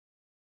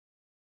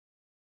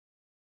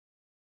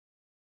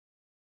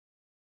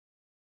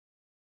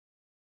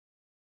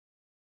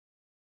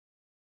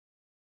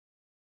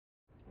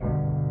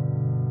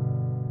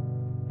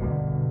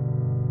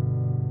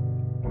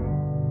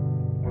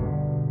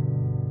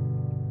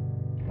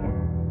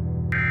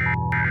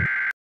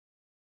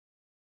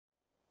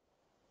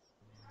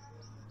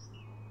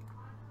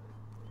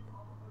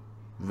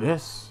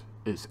This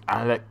is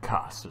Alec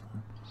Carson,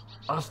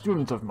 a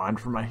student of mine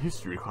from my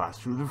history class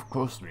who lived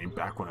close to me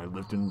back when I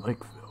lived in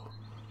Lakeville.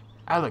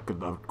 Alec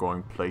loved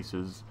going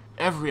places.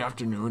 Every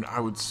afternoon I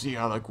would see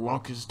Alec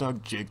walk his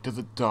dog Jake to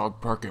the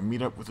dog park and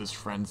meet up with his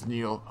friends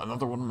Neil,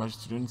 another one of my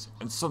students,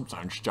 and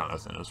sometimes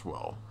Jonathan as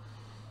well.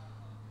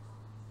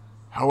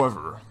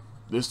 However,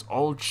 this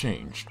all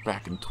changed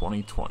back in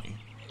 2020.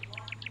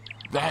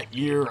 That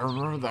year, I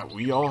remember that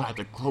we all had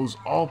to close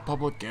all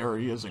public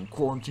areas and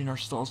quarantine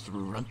ourselves to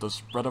prevent the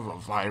spread of a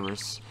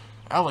virus.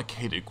 Alec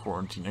hated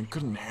quarantine and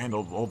couldn't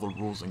handle all the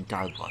rules and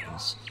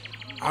guidelines.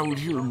 I would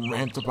hear him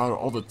rant about it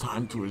all the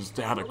time to his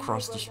dad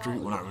across the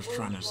street when I was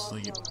trying to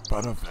sleep,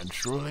 but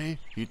eventually,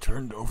 he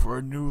turned over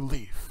a new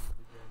leaf.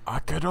 I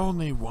could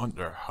only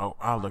wonder how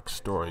Alec's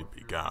story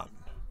began.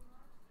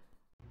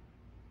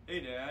 Hey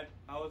Dad,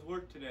 how was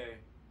work today?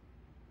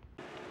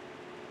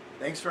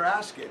 Thanks for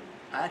asking.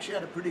 I actually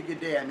had a pretty good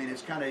day. I mean,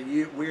 it's kind of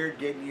weird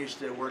getting used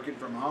to working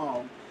from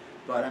home,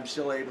 but I'm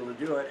still able to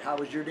do it. How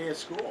was your day at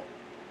school?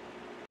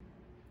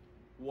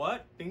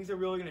 What? Things are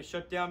really going to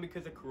shut down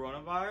because of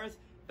coronavirus?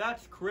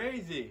 That's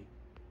crazy.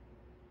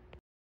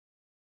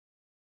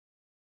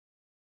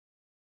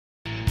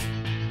 Are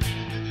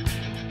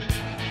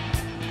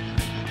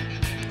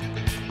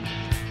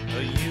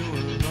you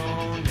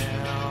alone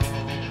now?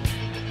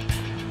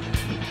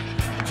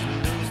 Did you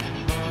lose the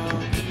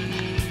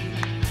monkey?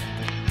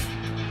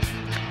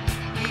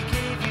 He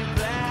gave you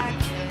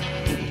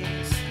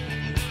backaches,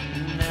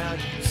 and now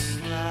you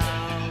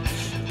slouch.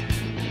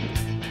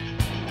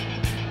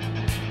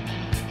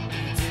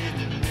 He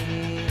didn't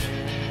mean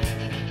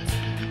it.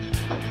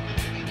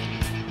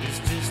 It's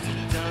just a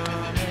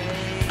dummy.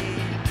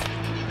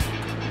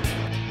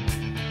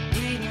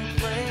 Reading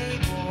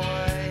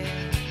Playboy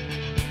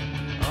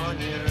on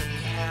your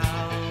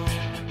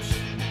couch.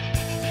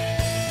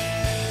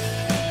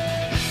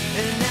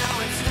 And now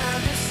it's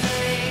time to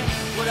say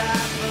what I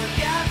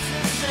forgot to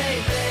say,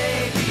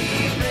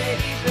 baby,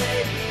 baby,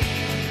 baby.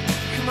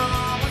 Come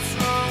on, what's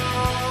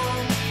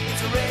wrong?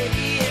 It's a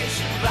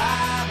radiation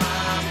vibe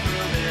I'm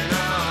proving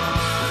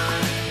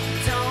on.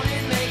 Don't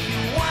it make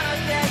you wanna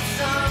get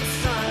some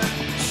sun?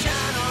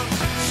 Shine on,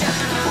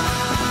 shine on.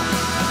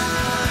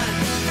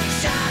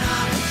 Shine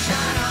on,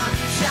 shine on,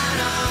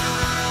 shine on.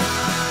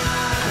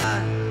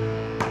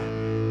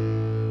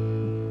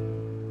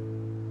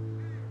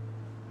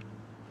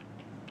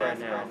 Right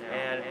now,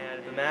 and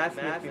the mask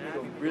makes me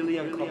feel really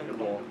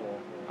uncomfortable.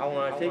 I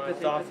want to take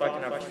this off so I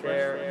can have a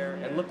chair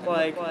and look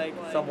like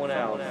someone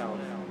else.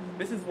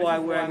 This is why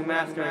wearing a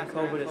mask during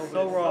COVID is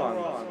so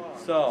wrong.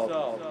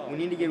 So, we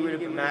need to get rid of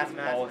the mask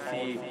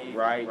policy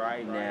right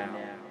now.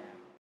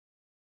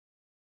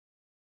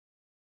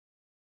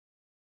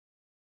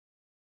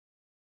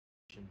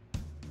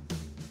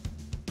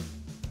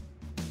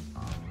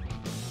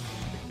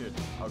 Kid,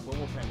 a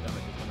global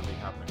pandemic is going to be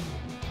happening.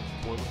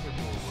 Toilet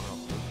paper will run out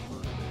for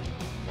today.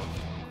 What's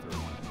 23rd?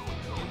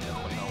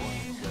 But how will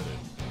you get it?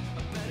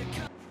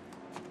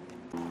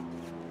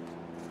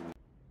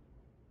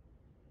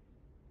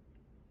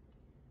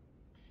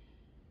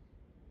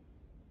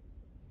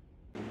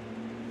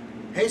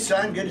 Hey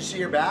son, good to see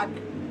you're back.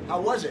 How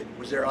was it?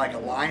 Was there like a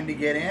line to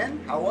get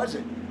in? How was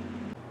it?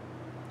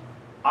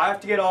 I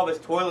have to get all this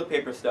toilet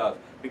paper stuff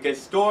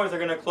because stores are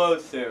going to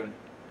close soon.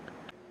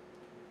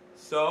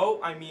 So,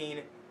 I mean,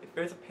 if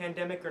there's a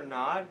pandemic or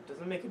not, it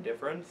doesn't make a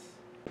difference.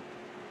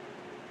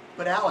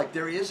 But Alec,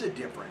 there is a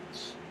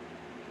difference.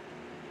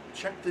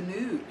 Check the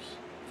news.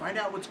 Find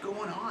out what's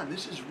going on.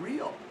 This is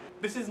real.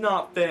 This is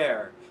not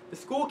fair. The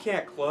school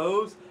can't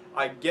close.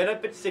 I get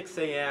up at 6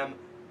 a.m.,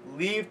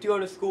 leave to go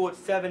to school at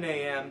 7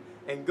 a.m.,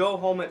 and go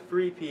home at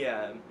 3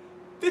 p.m.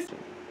 This...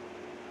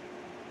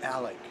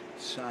 Alec,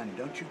 son,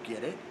 don't you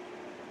get it?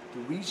 The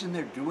reason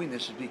they're doing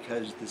this is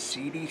because the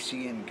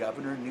CDC and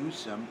Governor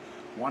Newsom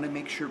want to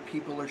make sure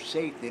people are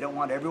safe. They don't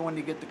want everyone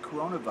to get the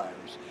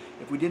coronavirus.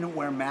 If we didn't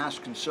wear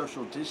masks and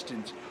social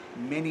distance,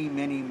 many,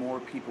 many more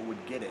people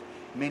would get it.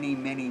 Many,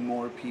 many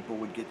more people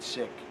would get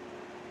sick.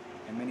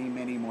 And many,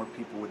 many more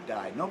people would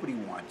die. Nobody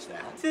wants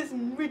that. This is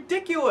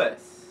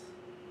ridiculous.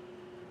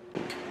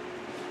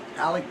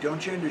 Alec,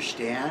 don't you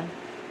understand?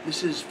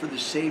 This is for the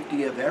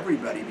safety of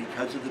everybody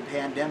because of the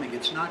pandemic.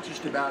 It's not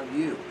just about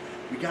you.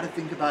 We got to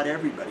think about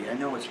everybody. I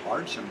know it's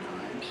hard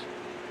sometimes,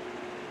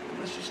 but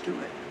let's just do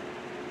it.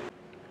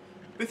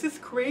 This is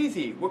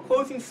crazy. We're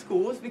closing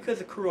schools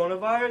because of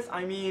coronavirus?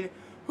 I mean,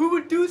 who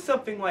would do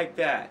something like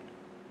that?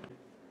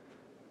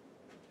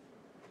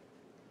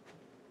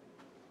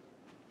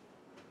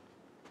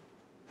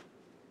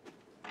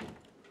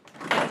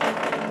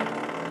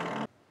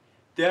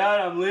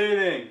 Dad, I'm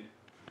leaving.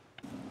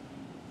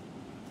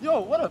 Yo,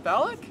 what up,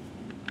 Alec?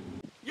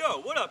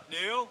 Yo, what up,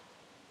 Neil?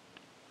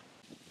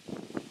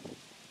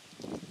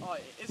 Oh,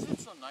 isn't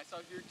it so nice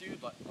out here,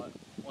 dude? Like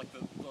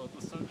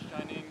the sun's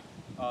shining,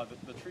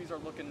 the trees are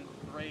looking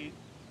great,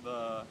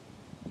 the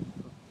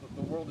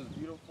world is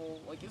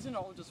beautiful. Like, isn't it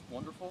all just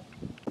wonderful?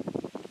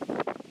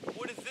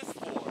 What is this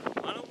for?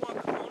 I don't want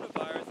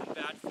coronavirus and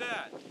that's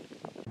that.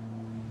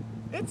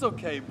 It's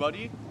okay,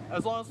 buddy.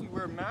 As long as we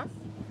wear masks,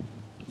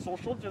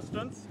 social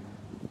distance,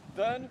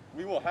 then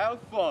we will have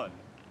fun.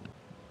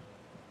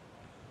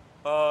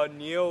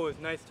 Neil, it was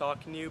nice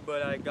talking to you,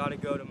 but I gotta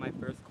go to my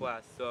first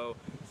class, so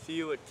see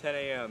you at 10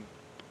 a.m.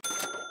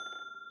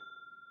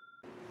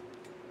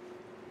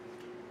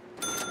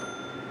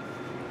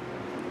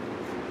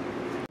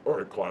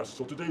 Alright class,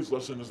 so today's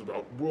lesson is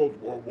about World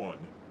War I.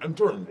 And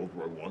during World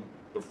War I,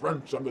 the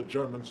French and the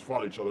Germans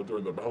fought each other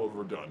during the Battle of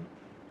Verdun.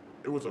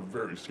 It was a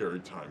very scary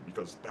time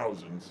because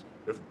thousands,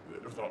 if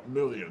not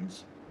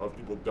millions, of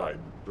people died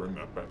during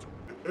that battle.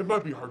 It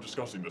might be hard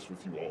discussing this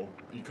with you all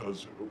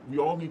because we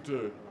all need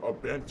to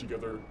band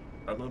together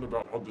and learn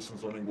about how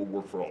distance learning will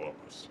work for all of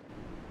us.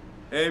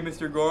 Hey,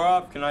 Mr.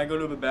 Goroff, can I go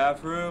to the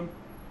bathroom?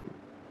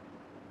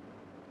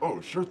 Oh,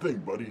 sure thing,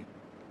 buddy.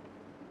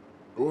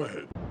 Go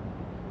ahead.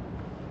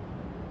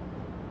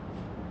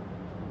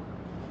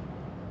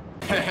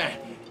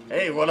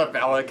 Hey, what up,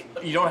 Alec?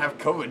 You don't have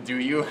COVID, do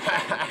you?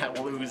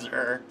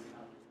 Loser.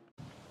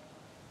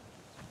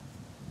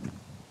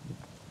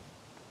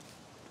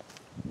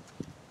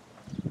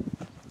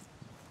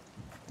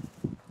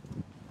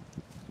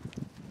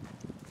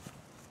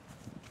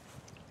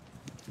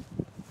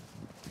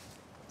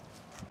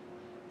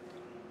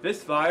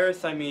 This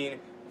virus, I mean,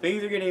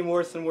 things are getting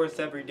worse and worse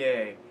every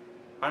day.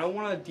 I don't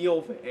want to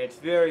deal with it. It's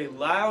very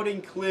loud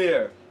and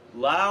clear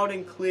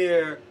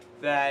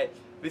that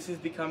this is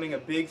becoming a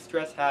big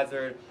stress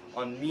hazard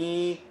on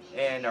me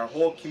and our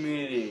whole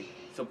community.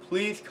 So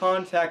please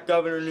contact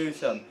Governor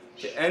Newsom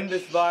to end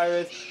this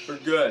virus for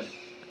good.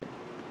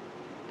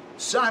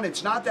 Son,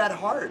 it's not that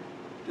hard.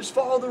 Just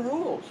follow the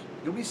rules.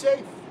 You'll be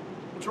safe.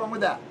 What's wrong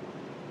with that?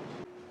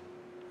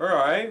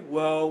 Alright,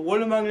 well,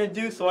 what am I going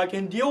to do so I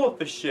can deal with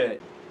this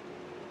shit?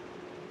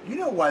 You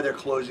know why they're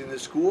closing the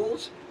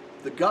schools?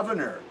 The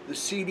governor, the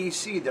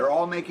CDC, they're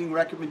all making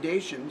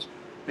recommendations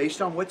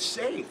based on what's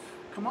safe.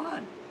 Come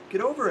on, get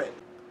over it.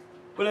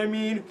 But I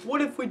mean, what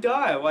if we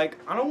die? Like,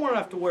 I don't want to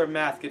have to wear a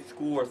mask at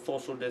school or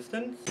social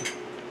distance.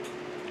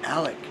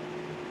 Alec,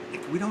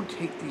 if we don't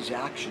take these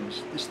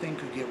actions, this thing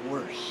could get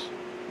worse.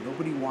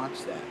 Nobody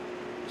wants that.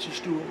 Let's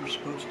just do what we're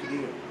supposed to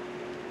do.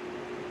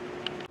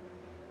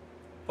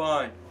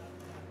 Fine.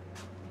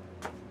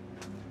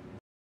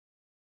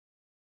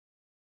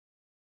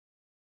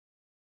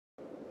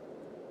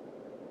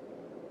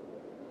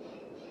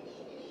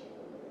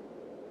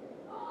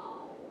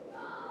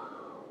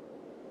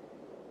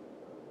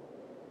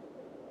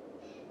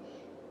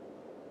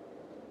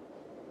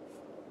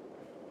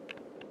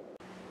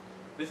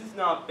 This is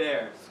not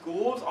fair.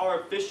 Schools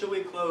are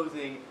officially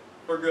closing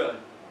for good.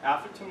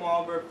 After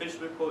tomorrow, we're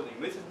officially closing.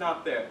 This is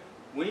not fair.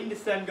 We need to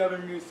send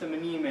Governor Newsom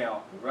an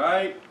email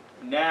right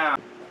now.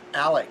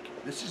 Alec,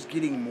 this is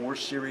getting more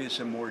serious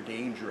and more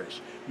dangerous.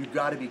 You've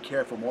got to be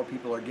careful. More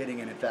people are getting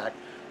it. In fact,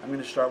 I'm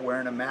going to start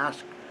wearing a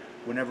mask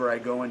whenever I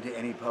go into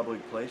any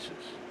public places.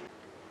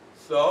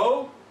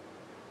 So?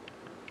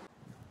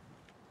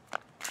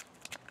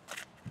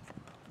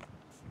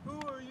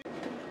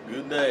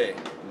 Good day.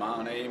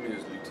 My name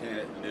is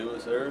Lieutenant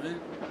Lewis Irvin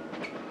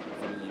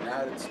from the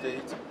United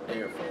States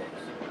Air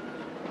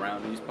Force.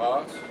 Around these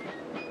parts,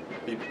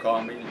 people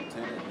call me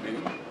Lieutenant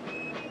Lew.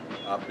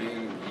 I've been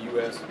in the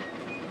U.S.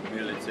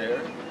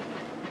 military,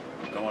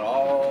 going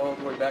all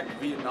the way back to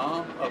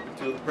Vietnam up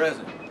until the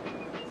present.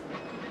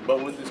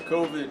 But with this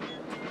COVID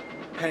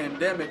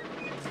pandemic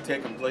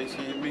taking place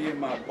here, me and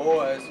my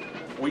boys,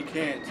 we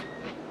can't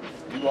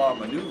do our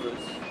maneuvers,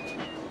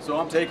 so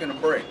I'm taking a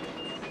break.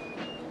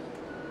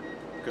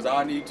 Because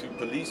I need to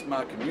police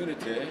my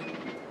community,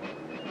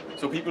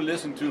 so people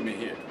listen to me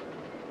here,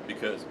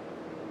 because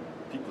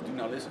people do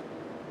not listen.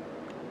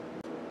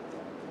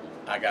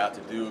 I got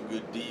to do a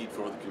good deed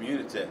for the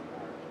community.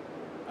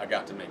 I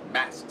got to make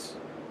masks,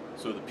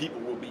 so the people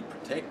will be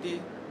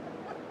protected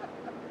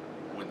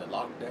when the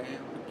lockdown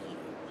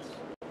begins.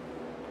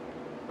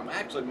 I'm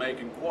actually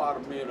making quite a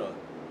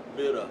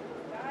bit of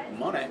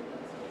money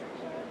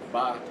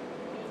by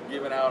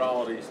giving out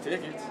all these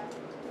tickets.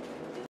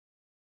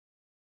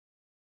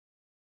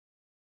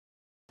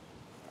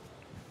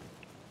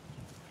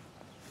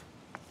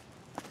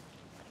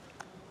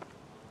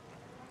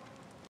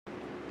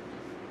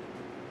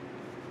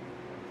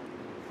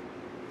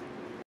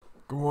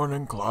 Good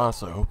morning,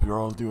 class. I hope you're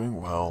all doing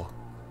well.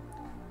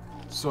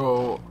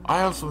 So, I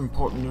have some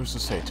important news to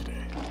say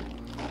today.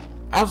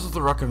 As of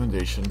the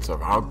recommendations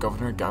of our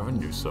Governor Gavin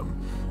Newsom,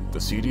 the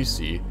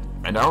CDC,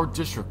 and our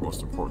district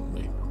most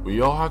importantly,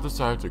 we all have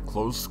decided to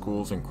close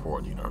schools and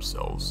quarantine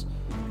ourselves.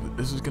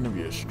 This is going to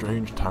be a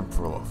strange time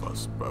for all of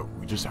us, but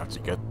we just have to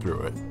get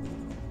through it.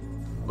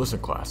 Listen,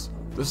 class,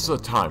 this is a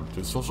time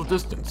to social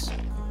distance.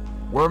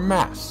 Wear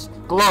masks,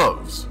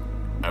 gloves,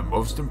 and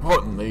most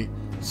importantly,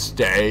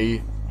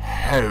 stay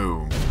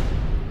home.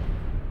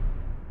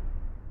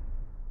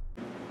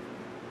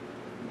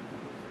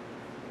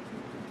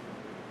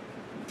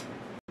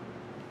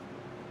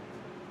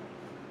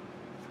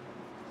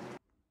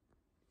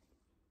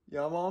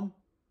 Yeah, Mom?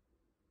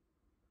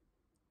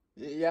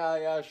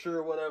 Yeah,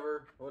 sure,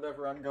 whatever,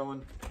 I'm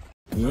going.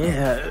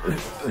 Yeah.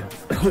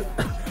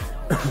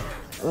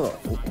 Oh,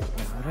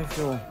 Why do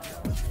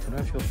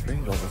I feel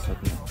strange all of a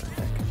sudden? What the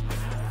heck?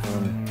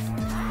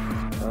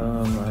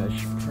 I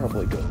should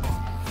probably go.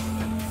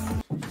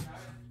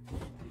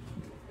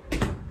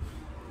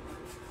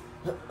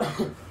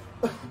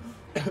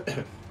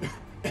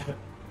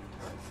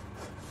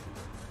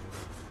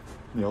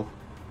 Neil,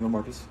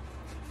 Marcus,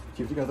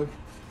 keep it together.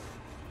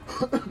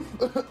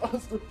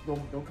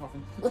 No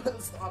coughing.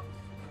 Stop.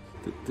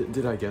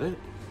 Did I get it?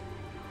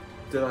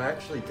 Did I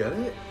actually get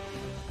it?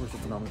 Where's the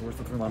thermometer? Where's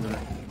the thermometer?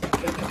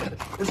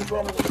 Where's the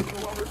thermometer?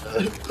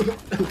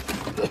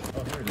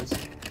 Oh, here it is.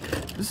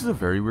 This is a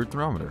very weird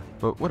thermometer,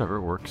 but whatever,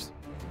 it works.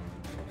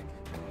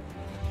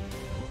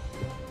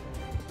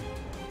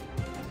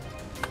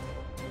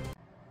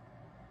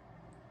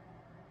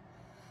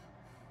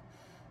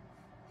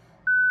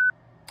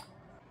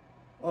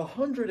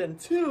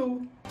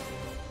 $102?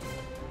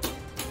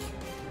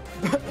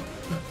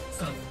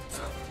 Stop.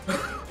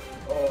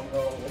 Oh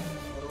no,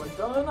 what have I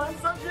done? I'm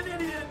such an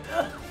idiot!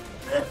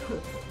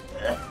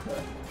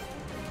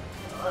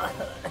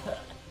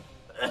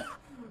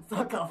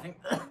 Stop coughing.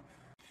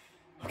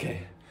 Okay,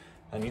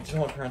 I need to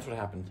tell my parents what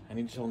happened.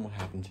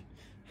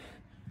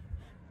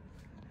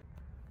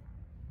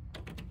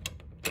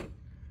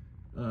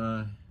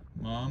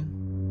 Mom?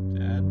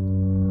 Dad?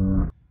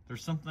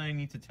 There's something I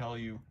need to tell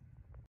you.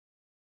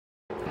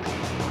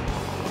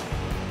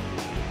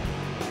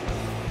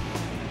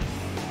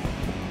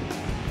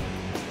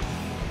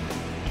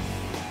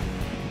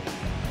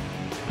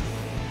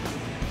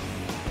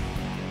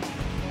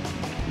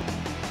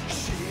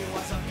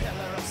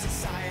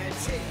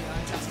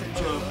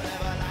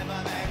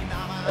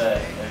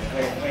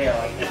 Hey,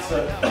 Alec, it's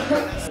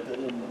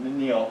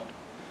Neil.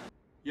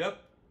 Yep.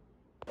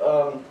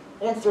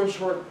 Long story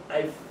short,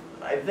 I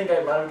think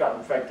I might have gotten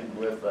infected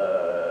with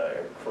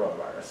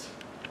coronavirus.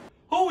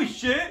 Holy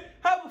shit!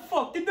 How the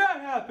fuck did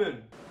that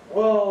happen?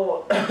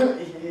 Well,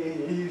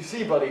 you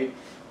see, buddy,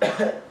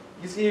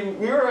 you see,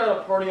 we were at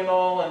a party and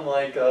all, and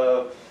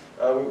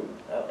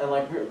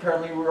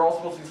apparently we were all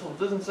supposed to be social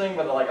distancing,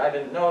 but like I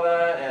didn't know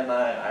that, and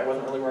I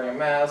wasn't really wearing a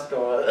mask.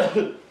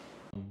 So,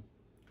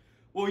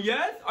 well,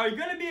 yes. Are you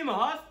gonna be in the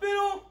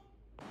hospital?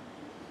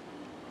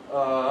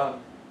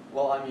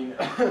 Well, I mean,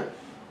 the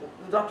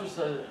doctor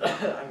said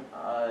I'm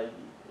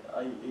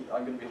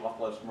gonna be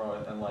hospitalized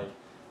tomorrow,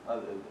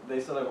 and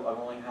they said I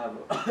only have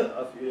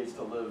a few days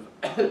to live.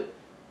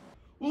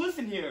 Well,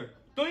 listen here.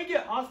 Don't you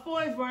get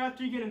hospitalized right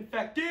after you get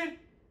infected?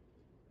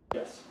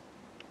 Yes.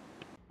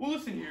 Well,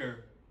 listen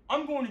here.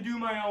 I'm going to do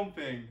my own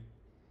thing.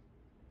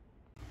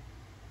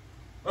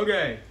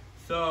 Okay,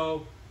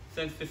 so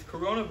since this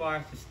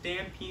coronavirus is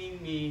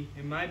stampeding me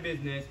and my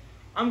business,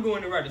 I'm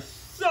going to write a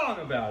song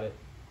about it.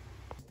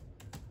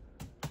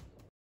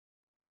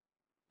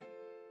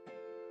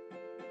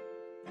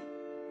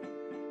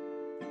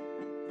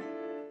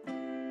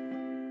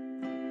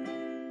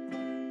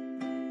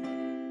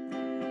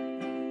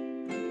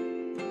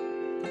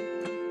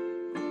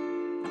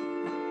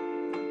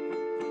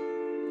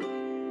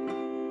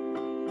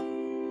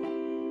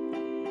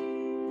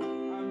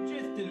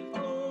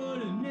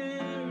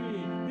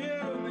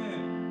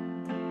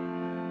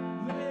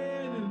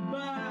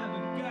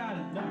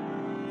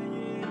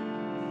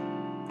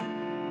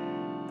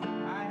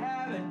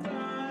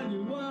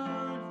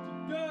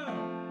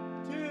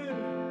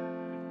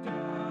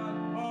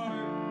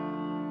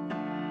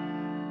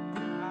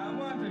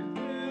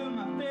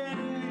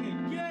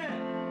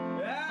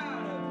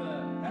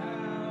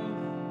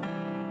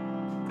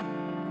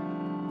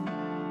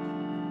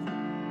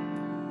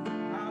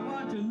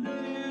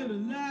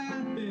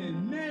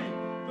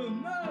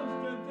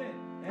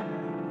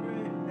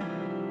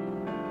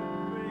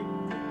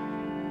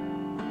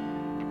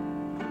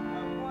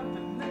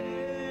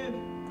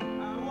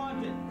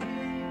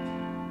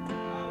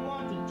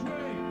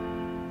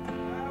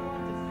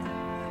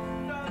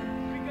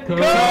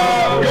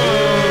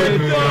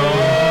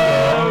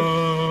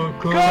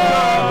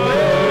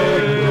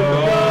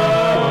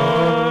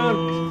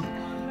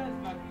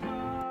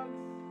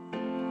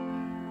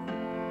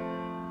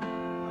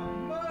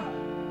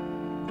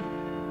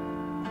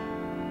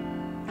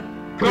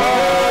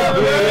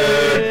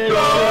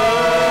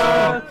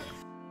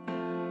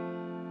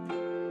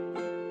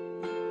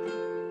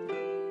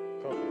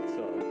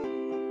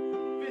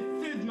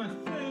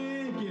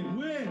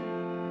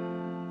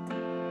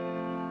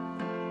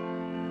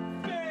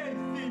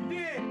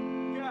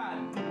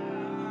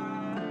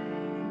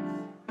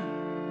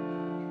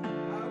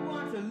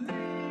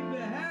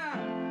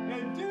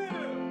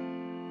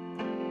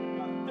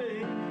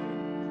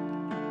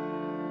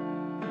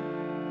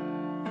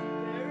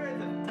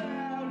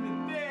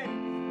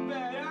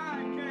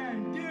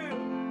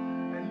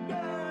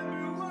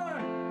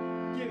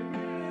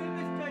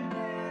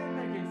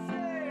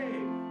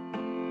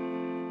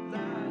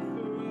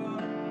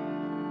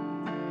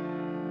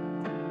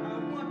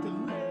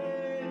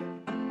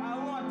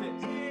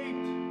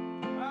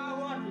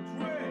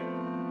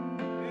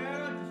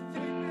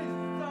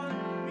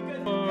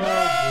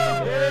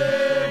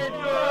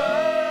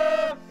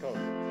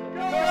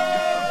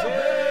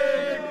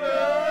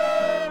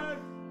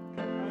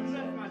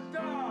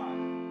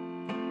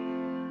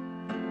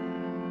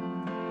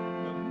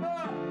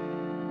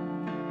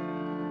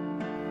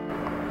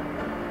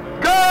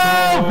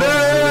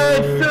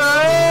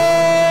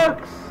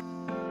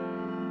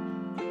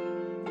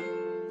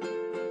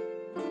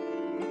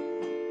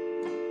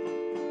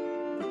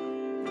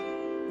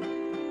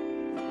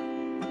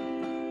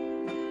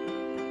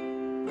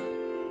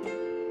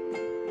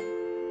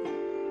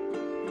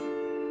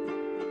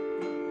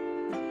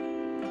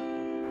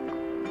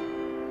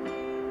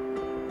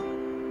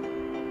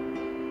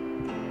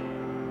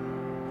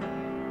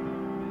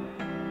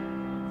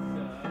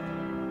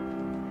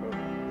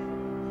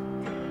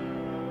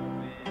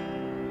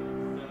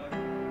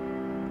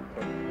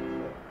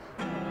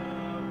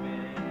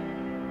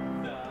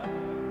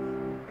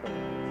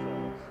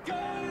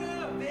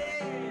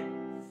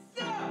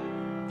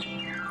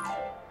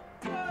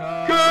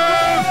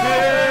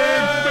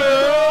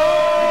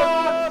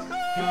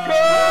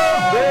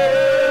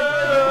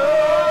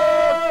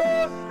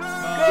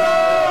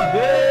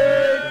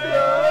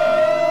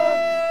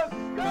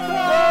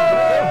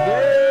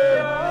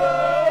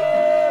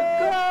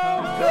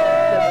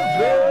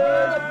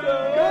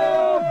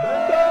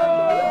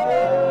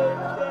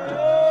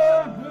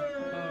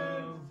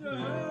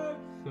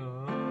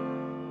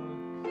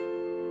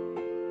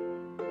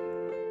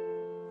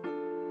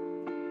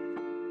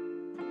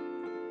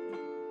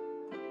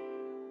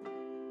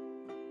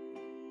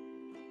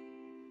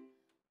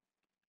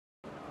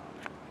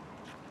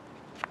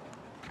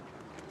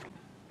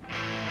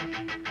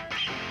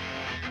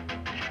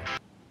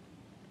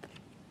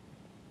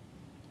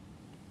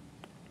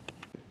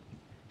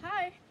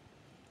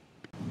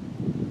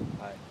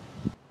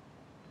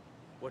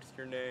 what's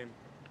your name?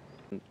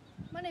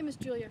 My name is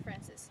Julia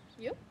Francis.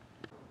 You?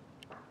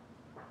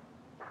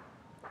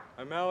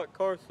 I'm Alec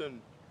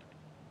Carson.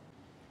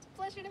 It's a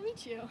pleasure to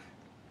meet you.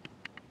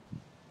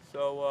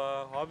 So,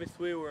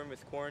 obviously we're in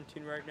this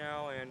quarantine right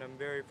now, and I'm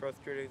very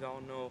frustrated because I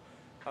don't know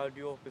how to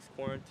deal with this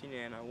quarantine,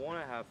 and I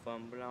want to have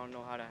fun, but I don't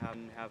know how to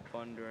have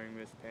fun during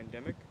this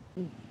pandemic.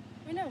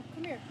 I know,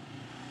 come here.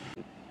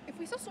 If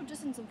we social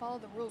distance and follow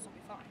the rules, we'll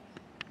be fine.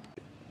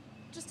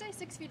 Just stay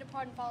 6 feet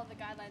apart and follow the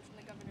guidelines from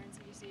the governor and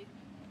CDC.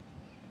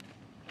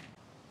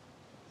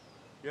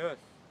 Yes.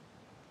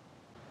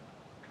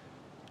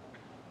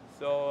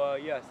 So,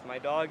 yes, my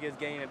dog is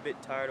getting a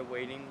bit tired of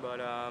waiting,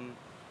 but,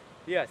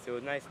 yes, it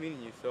was nice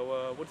meeting you.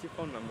 So, what's your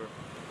phone number?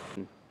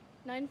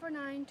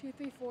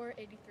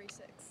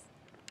 949-234-8336.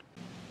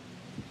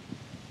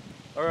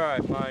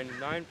 Alright, mine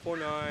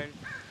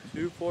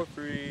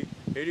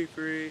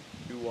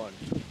 949-243-8321.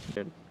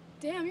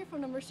 Damn, your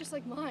phone number is just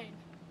like mine.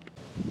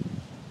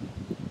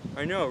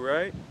 I know,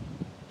 right?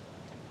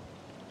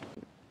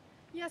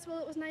 Yes, well,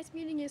 it was nice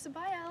meeting you, so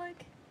bye,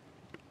 Alec.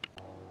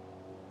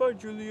 Bye,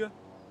 Julia.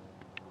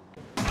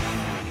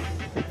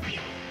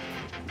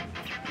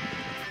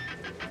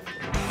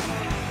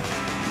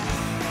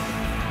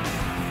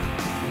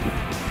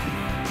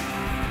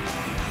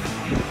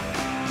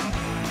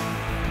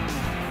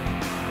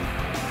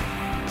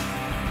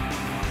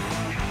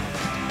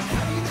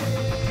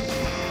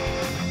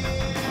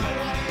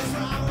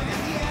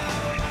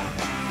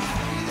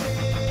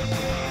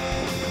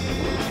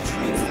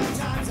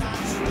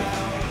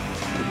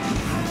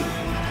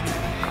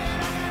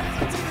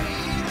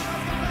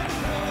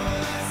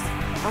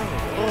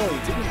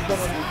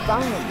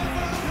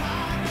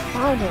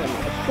 Finally, a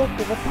trip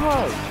to the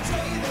park.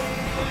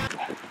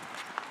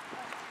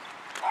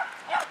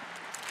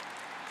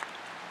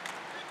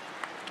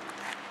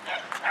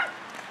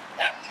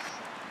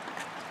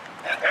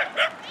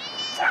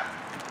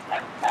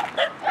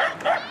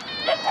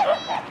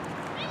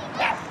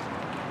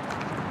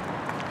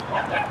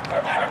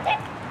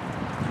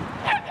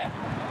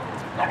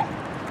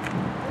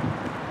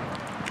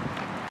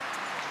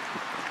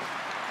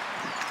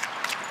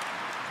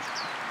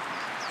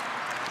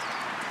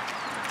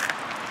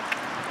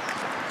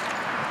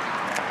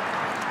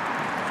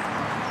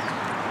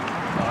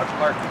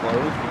 Park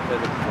closed because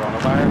of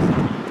coronavirus.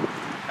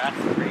 That's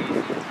crazy.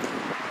 You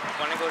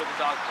want to go to the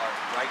dog park,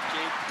 right,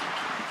 Jake?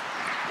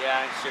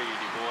 Yeah, I'm sure you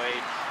do, Boyd.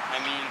 I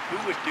mean, who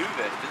would do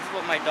this? This is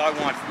what my dog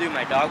wants to do.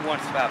 My dog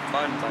wants to have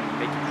fun. I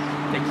mean,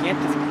 they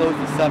can't just close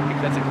this up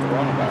because of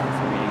coronavirus.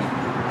 I mean,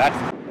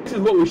 this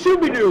is what we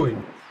should be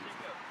doing.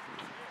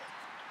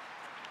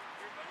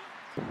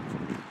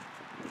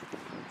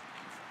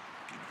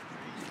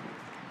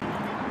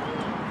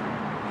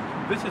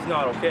 This is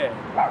not okay.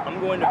 I'm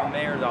going to the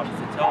mayor's office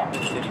to tell the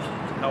city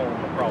to tell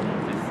them the problem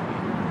with this.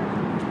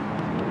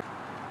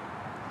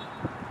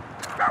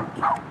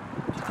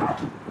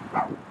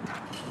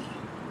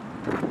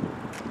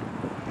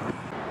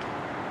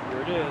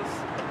 Here it is.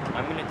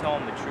 I'm going to tell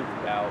them the truth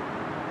about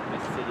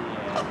this city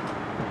and the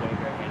way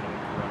they're handling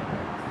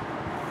coronavirus.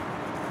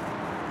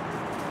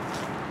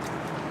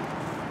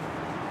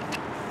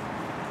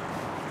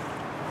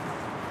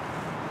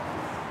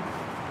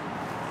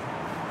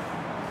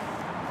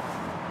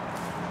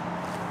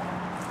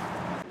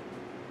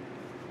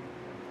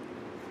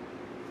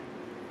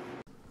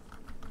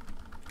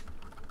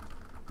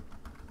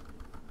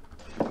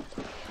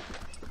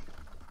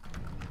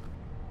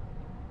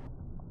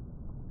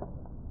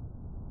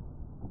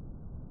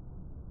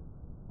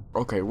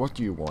 Okay, what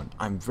do you want?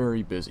 I'm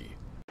very busy.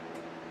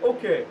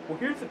 Okay, well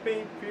here's the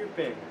thing.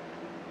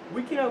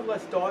 We can have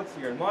less dogs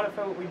here and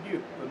modify what we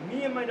do, but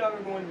me and my dog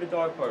are going to the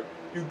dog park.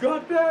 You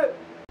got that?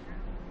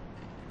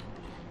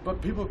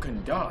 But people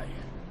can die,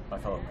 my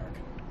fellow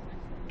American.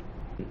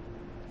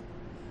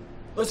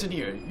 Listen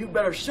here, you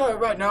better shut it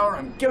right now or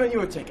I'm giving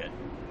you a ticket.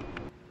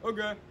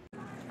 Okay.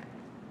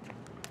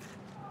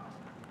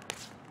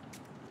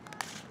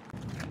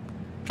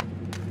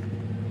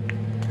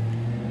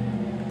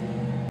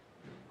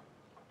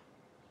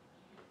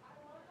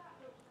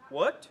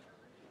 What?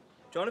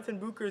 Jonathan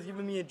Booker is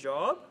giving me a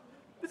job?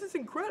 This is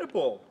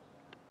incredible!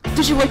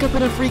 Did you wake up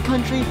in a free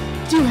country?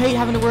 Do you hate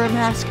having to wear a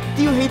mask?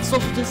 Do you hate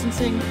social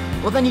distancing?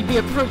 Well, then you'd be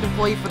a perfect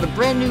employee for the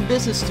brand new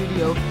business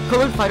studio,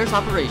 Colored Fighters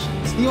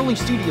Operations, the only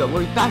studio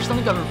where we bashed on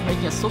the government for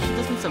making us social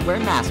distance and wear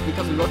masks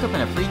because we woke up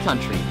in a free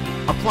country.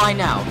 Apply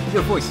now.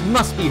 Your voice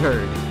must be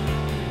heard.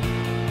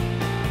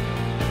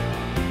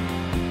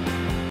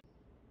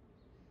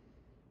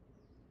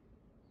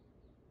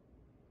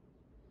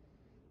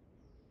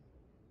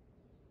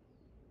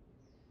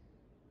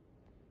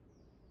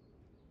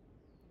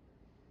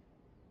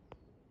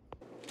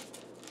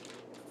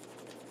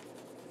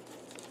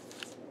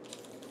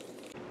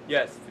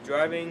 Yes, for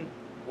driving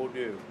will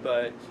do,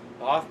 but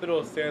the hospital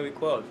is fairly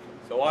close,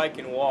 so I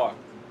can walk.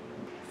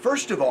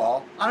 First of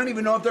all, I don't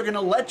even know if they're going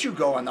to let you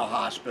go in the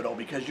hospital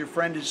because your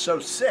friend is so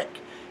sick.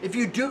 If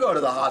you do go to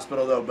the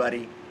hospital though,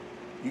 buddy,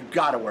 you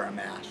gotta wear a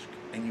mask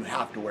and you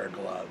have to wear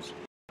gloves.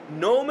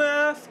 No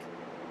mask,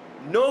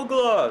 no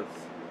gloves.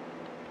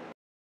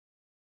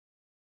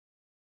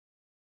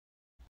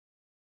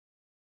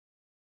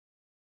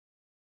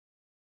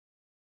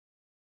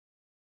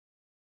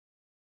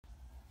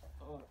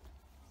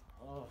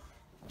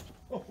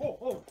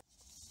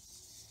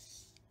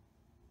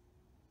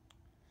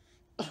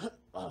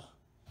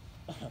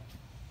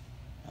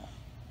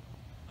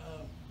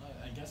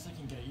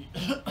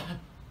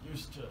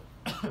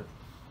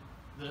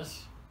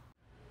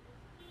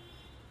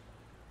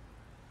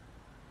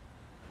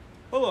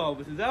 Hello,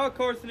 this is Alec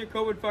Carson at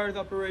COVID Fires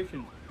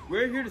Operations.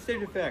 We're here to save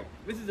the fact.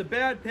 This is a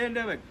bad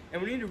pandemic,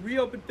 and we need to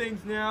reopen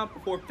things now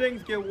before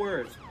things get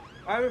worse.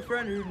 I have a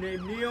friend who's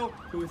named Neil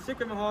who is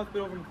sick in the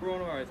hospital from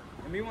coronavirus,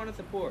 and we want to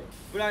support.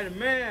 But I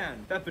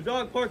demand that the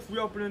dog parks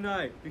reopen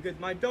tonight, because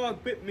my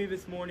dog bit me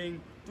this morning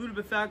due to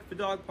the fact the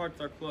dog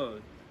parks are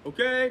closed.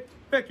 Okay?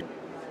 Thank you.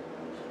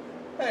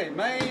 Hey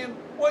man,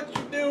 what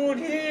you doing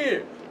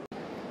here?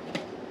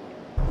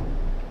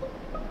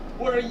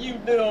 What are you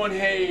doing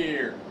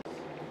here?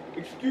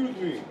 Excuse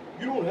me,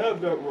 you don't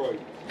have that right.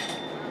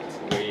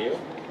 Well,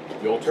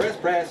 you're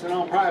trespassing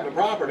on private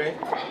property.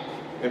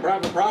 And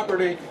private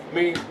property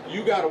means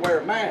you gotta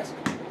wear a mask.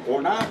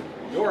 Or not,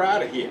 you're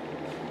out of here.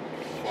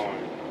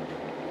 Fine.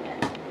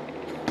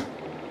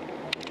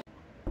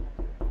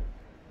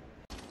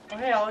 Oh,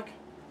 hey, Alec.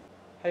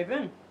 How you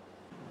been?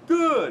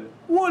 Good.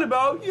 What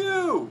about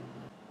you?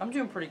 I'm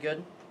doing pretty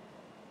good.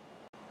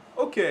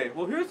 Okay,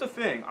 well here's the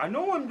thing. I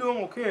know I'm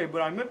doing okay,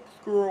 but I met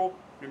this girl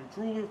named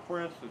Julia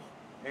Francis,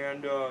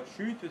 and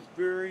she's this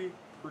very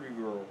pretty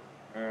girl,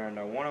 and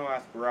I want to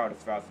ask her out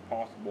as fast as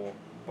possible,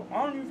 but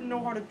I don't even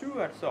know how to do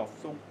that stuff,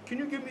 so can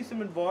you give me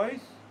some advice?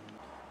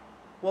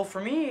 Well,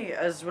 for me,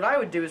 as what I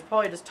would do is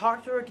probably just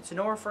talk to her, get to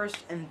know her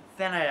first, and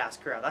then I'd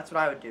ask her out. That's what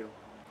I would do.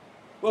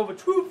 Well, the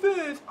truth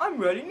is, I'm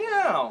ready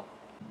now.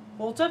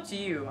 Well, it's up to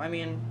you. I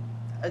mean,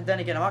 then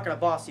again, I'm not going to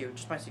boss you,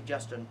 just my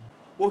suggestion.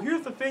 Well,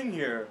 here's the thing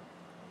here.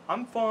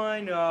 I'm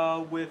fine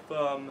with,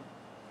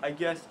 I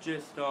guess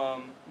just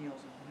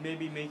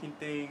maybe making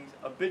things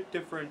a bit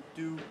different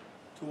due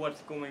to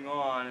what's going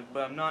on,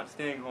 but I'm not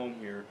staying home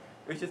here.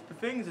 It's just the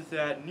thing is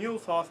that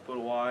Neil's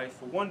hospitalized,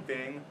 for one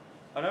thing.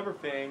 Another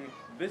thing,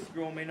 this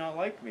girl may not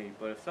like me,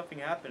 but if something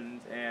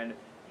happens and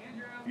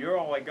you're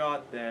all I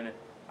got, then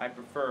I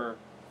prefer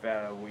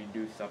that we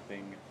do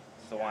something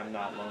so I'm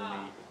not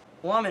lonely.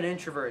 Well, I'm an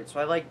introvert,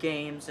 so I like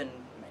games and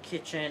my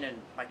kitchen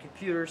and my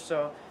computer,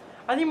 so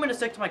I think I'm going to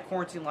stick to my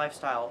quarantine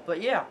lifestyle,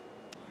 but yeah.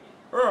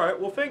 Alright,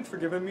 well thanks for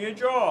giving me a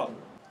job.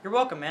 You're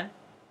welcome, man.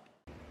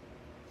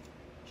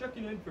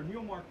 Checking in for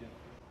Neil Marcus.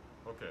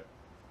 Okay.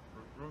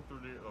 Room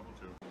 38, level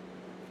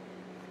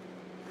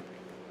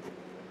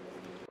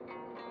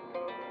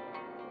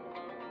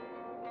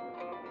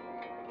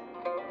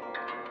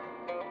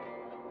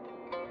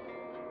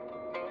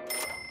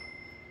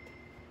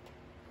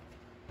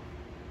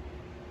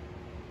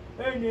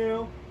 2. Hey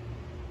Neil.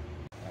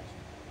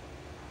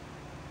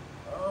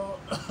 Oh,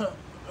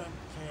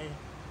 okay,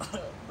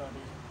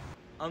 buddy.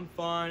 I'm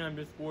fine, I'm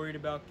just worried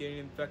about getting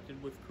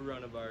infected with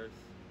coronavirus.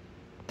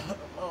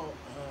 Oh,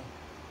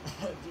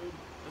 dude,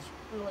 it's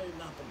really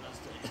not the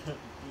best idea.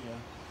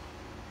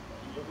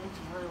 You could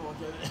very well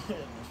get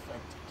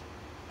infected.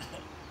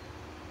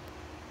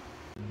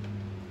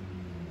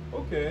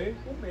 Okay,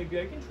 well maybe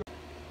I can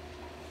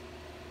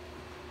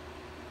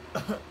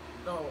try.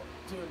 No,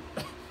 dude,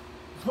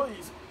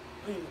 please,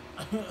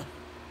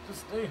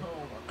 just stay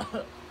home.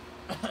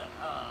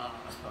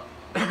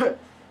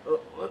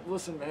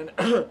 Listen, man,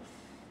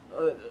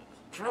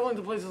 traveling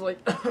to places like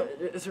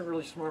isn't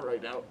really smart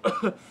right now.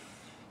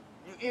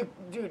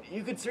 Dude,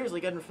 you could seriously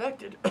get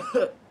infected.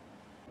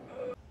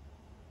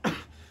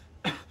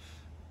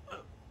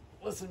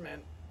 Listen,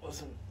 man,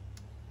 listen.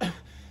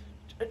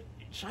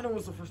 China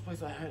was the first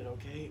place I headed,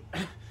 okay?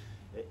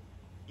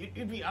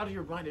 You'd be out of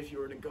your mind if you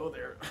were to go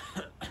there.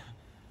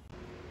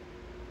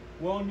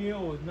 Well,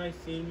 Neil, it was nice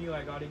seeing you.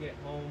 I gotta get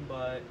home,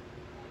 but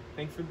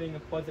thanks for being a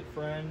pleasant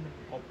friend.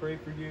 I'll pray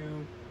for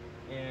you,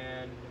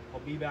 and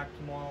I'll be back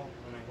tomorrow,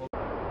 and I hope...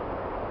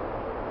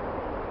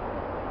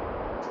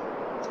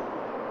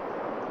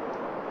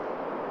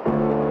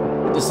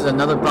 This is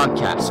another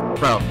broadcast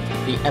from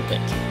the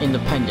epic,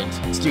 independent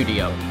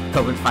studio,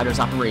 COVID Fighters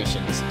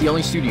Operations, the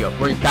only studio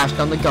where we bashed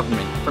on the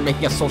government for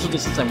making us social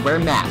distance and wear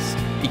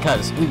masks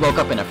because we woke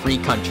up in a free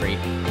country.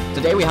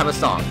 Today we have a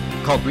song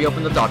called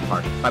Reopen the Dog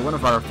Park by one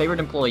of our favorite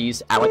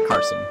employees, Alec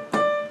Carson.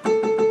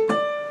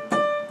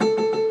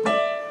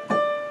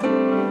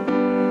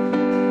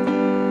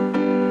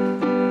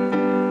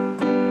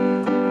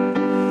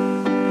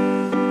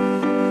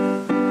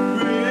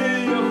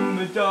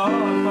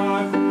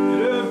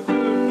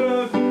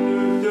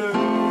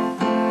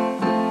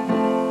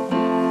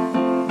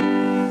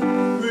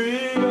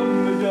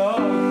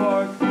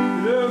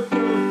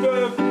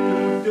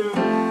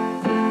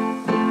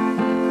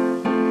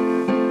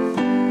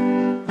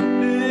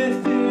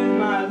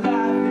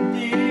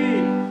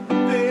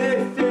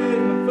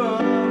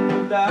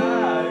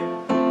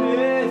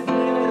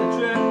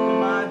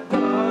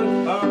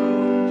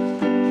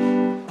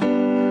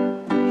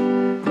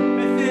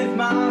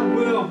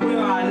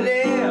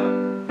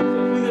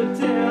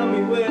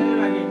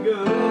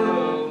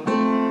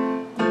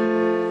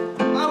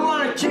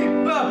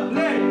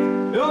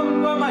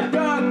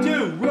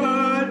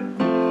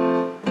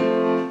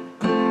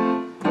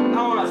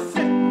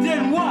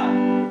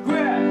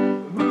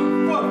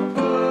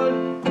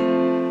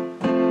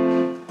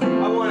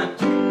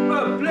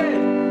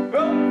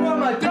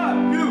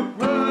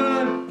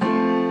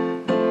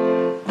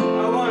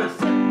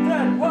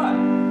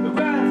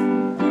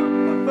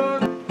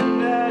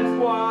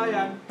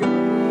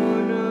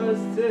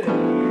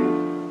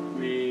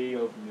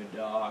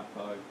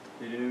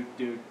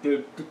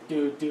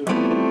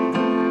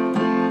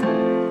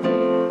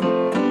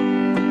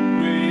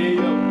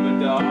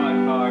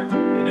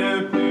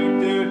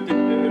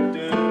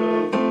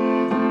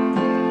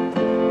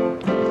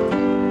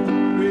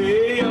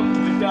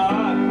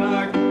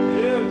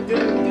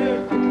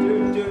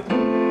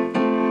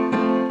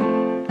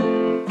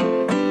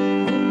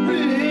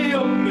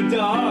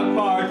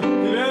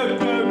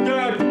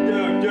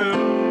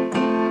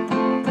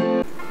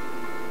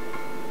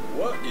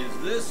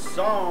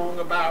 song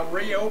about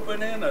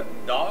reopening a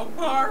dog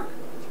park?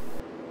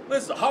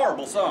 This is a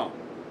horrible song.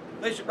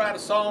 They should write a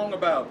song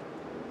about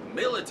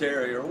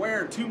military or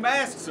wearing 2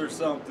 masks or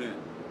something.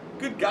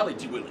 Good golly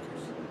gee willikers.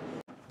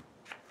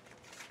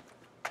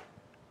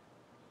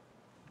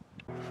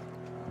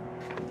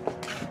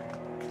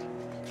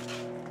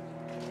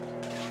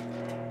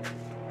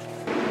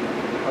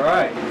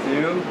 Alright,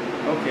 Zoom.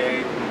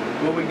 Okay,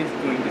 what we get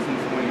doing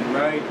distance swing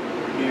right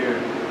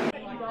here.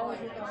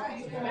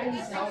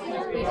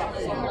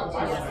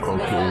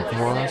 Okay,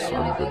 class,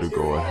 I'm gonna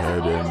go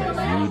ahead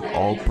and mute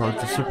all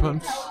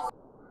participants.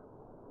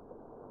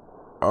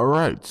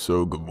 Alright,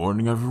 so good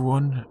morning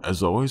everyone.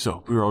 As always, I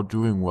hope you're all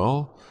doing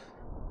well.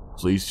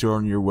 Please turn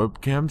on your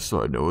webcam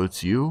so I know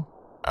it's you,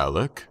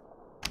 Alec.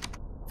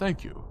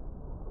 Thank you.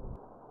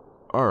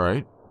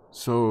 Alright,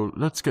 so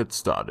let's get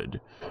started.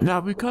 Now,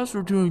 because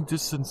we're doing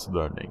distance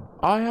learning,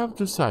 I have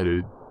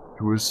decided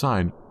to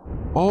assign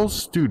all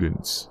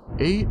students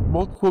 8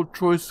 multiple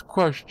choice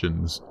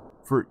questions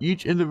for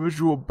each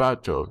individual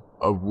battle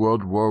of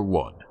World War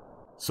I.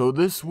 So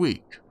this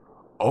week,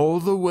 all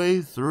the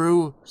way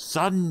through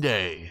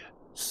Sunday,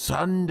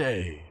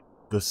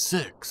 the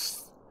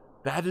 6th,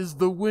 that is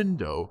the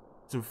window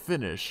to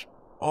finish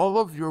all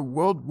of your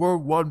World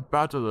War I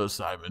battle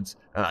assignments,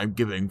 and I'm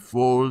giving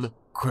full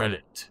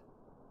credit.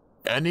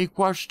 Any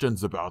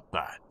questions about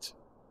that?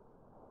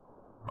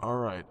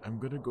 Alright, I'm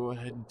gonna go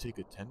ahead and take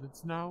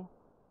attendance now.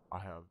 I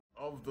have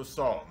of the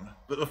song,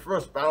 the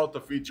first battle to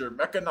feature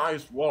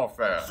mechanized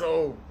warfare.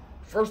 So,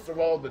 first of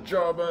all, the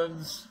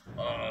Germans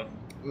dug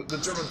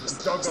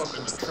up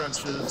in the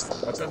trenches,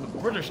 but then the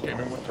British came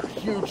in with their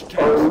huge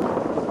tanks.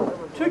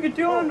 Take it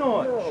down a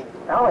notch.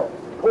 Alex,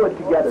 pull it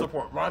together.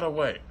 Support right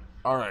away.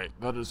 Alright,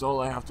 that is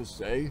all I have to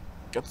say.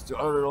 Get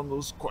started on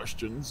those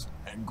questions,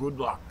 and good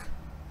luck.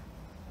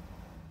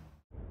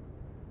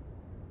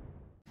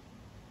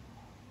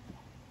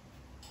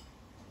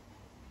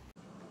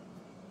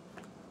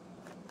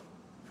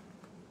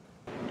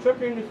 Check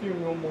in to see you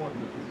no more.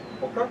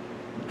 Okay?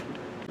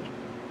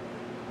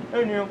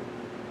 Hey, Neil.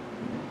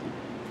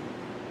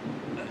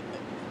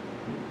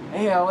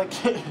 Hey, Alec.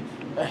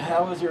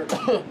 How was your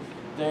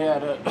day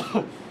at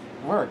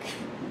work?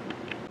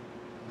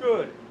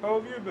 Good.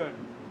 How have you been?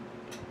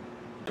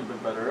 A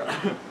bit better.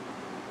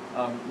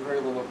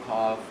 Very little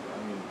cough. I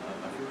mean,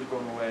 my fever's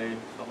going away,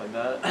 stuff like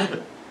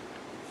that.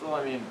 So,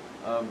 I mean,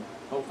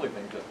 hopefully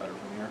things get better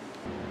from here.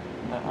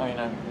 I mean,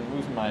 I'm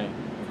losing my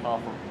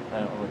cough or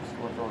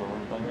sore throat or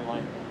whatever. I mean,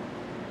 like,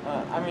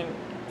 I mean,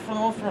 for the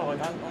most part,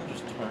 like, I'm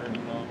just tired,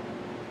 you know.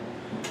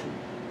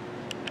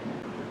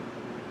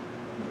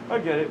 I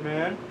get it,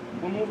 man.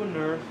 We'll move a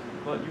nurse,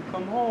 let you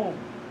come home.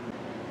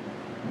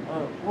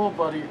 Well,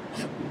 buddy,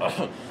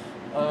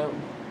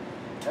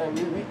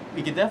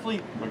 we can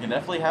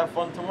definitely have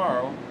fun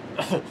tomorrow,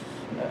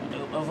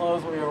 as long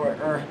as we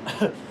wear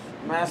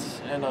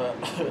masks and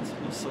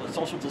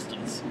social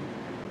distance.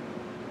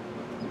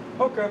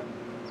 Okay.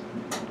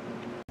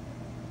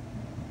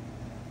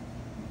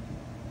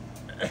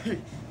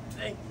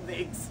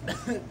 Thanks,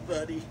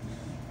 buddy.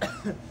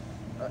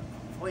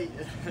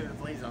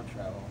 Please don't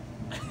travel.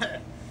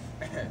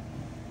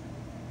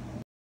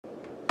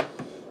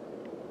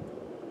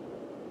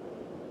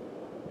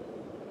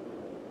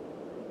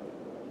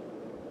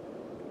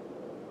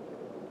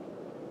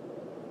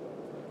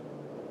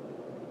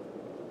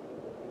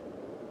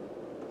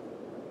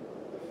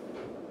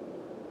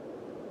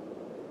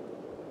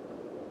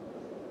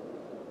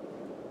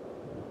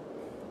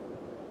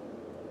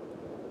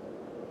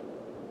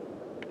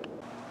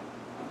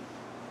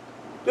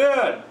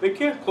 Dad, they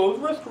can't close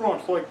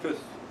restaurants like this.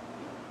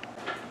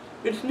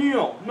 It's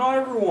Neil, not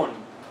everyone.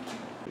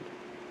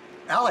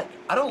 Alec,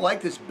 I don't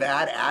like this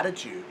bad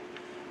attitude.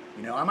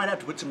 You know, I might have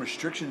to put some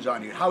restrictions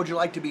on you. How would you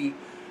like to be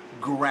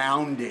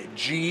grounded?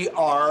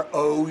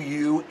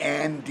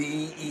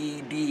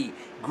 Grounded.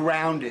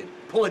 Grounded.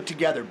 Pull it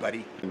together,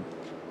 buddy.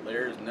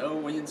 There's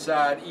no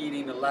inside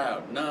eating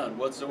allowed, none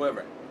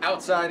whatsoever.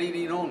 Outside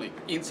eating only.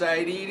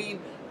 Inside eating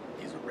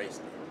is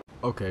arrested.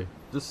 Okay,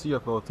 this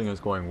CFO thing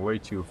is going way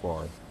too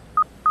far.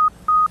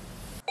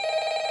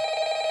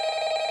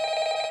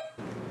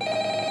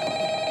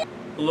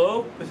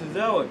 Hello, this is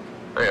Alec.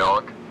 Hey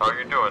Alec, how are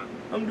you doing?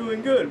 I'm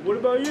doing good. What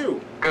about you?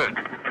 Good.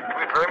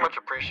 We'd very much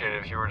appreciate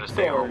it if you were to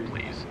stay home,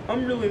 please.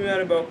 I'm really mad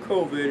about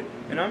COVID,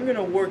 and I'm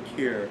gonna work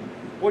here.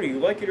 What, do you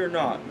like it or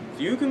not?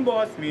 So you can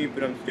boss me,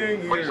 but I'm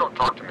staying here. Please don't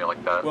talk to me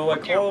like that. Well, I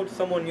called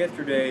someone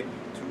yesterday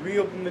to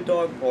reopen the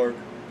dog park,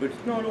 but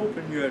it's not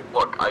open yet.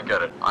 Look, I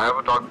get it. I have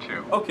a dog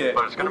too. Okay.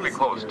 But it's gonna be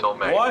closed till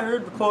May. Well, I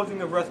heard the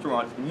closing of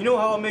restaurants, and you know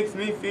how it makes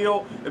me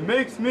feel? It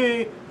makes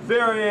me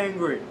very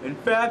angry. In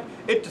fact,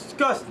 it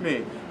disgusts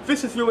me.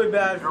 This is really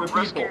bad for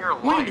people. Your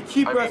We need to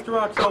keep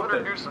restaurants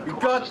open. You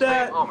got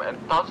that? Home and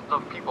thousands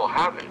of people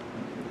have it.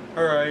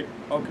 Alright,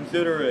 I'll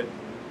consider it.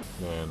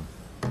 Man,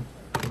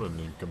 what a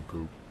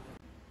nincompoop.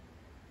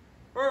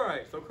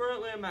 Alright, so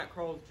currently I'm at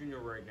Carl's Jr.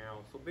 right now.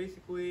 So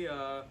basically,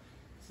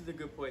 this is a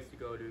good place to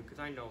go to because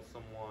I know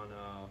someone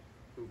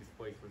who this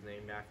place was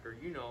named after.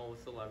 You know,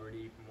 a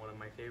celebrity from one of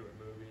my favorite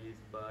movies.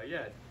 But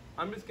yeah,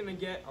 I'm just gonna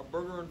get a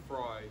burger and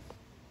fries.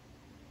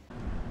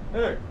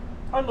 Hey,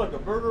 I'd like a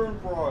burger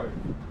and fries.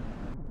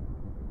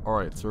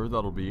 Alright, sir,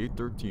 that'll be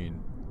 8:13.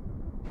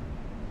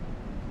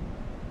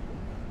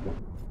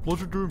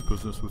 Pleasure doing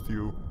business with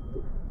you.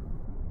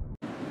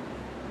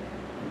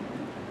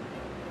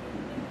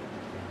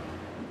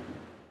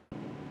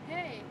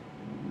 Hey,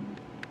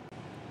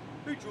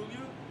 Hey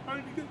Julia, how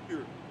did you get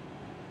here?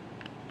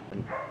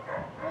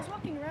 I was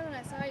walking around and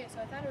I saw you, so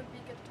I thought it would be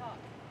good to talk.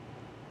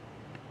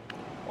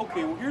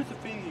 Okay, well here's the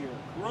thing here.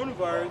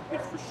 Coronavirus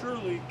is for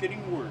surely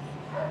getting worse.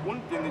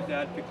 One thing is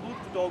that they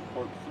closed the dog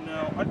park, so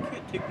now I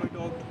can't take my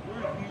dog to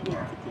where he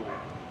loves to go.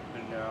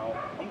 And now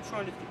I'm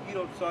trying to eat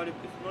outside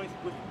of this nice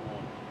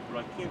restaurant, but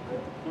I can't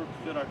because the clerk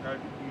said I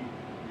had to eat.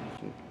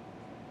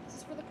 This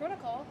is for the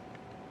protocol.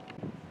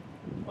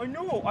 I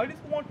know, I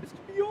just want this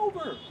to be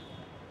over.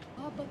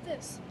 How about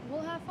this?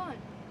 We'll have fun.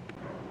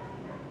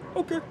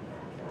 Okay.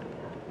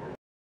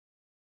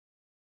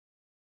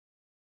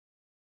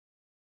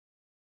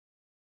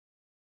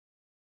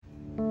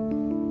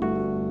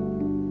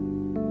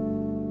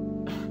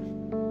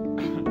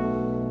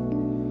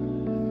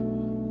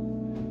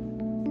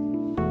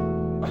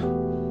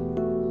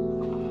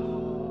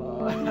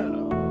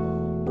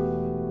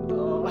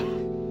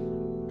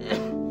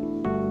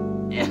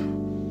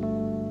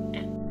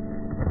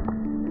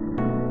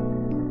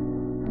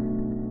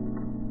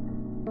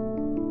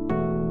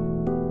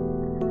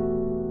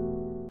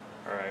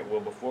 Alright,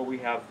 well before we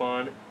have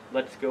fun,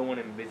 let's go in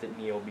and visit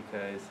Neil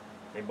because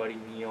my buddy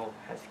Neil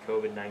has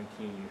COVID-19.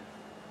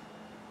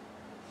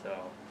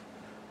 So,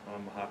 the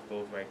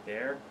hospital's right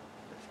there.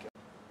 Let's go.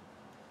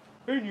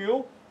 Hey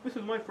Neil, this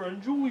is my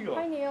friend Julia.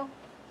 Hi, Neil.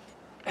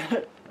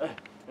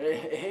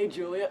 Hey,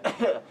 Julia.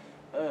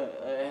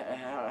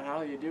 How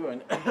are you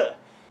doing?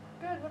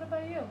 Good, what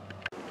about you?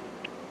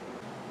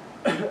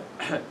 I'm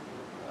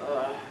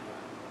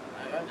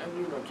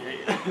doing okay.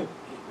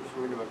 Just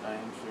worried about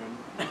dying soon.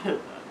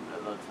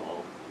 That's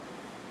all.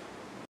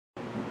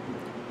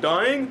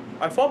 Dying?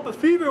 I thought the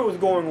fever was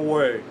going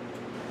away.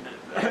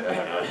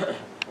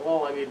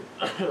 Well, I mean,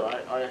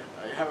 I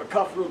have a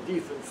cough real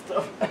decent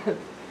stuff. And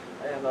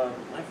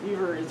my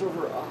fever is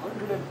over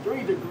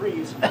 103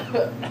 degrees.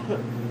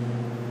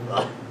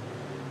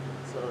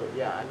 So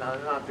yeah, I'm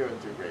not doing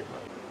too great.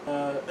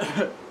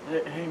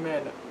 Hey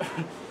man,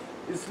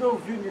 it's so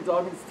feeding your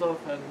dog and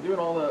stuff and doing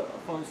all the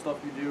fun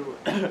stuff you do.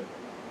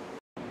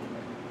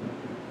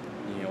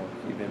 Neil,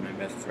 you've been my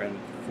best friend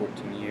for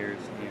 14 years,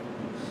 and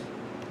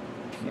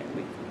I can't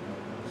leave you.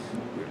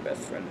 We were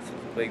best friends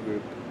since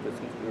playgroup, but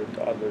since we were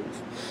toddlers.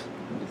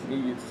 If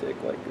you get sick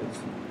like this,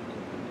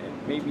 and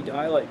maybe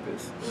die like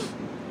this,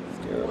 it's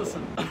terrible.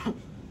 Listen,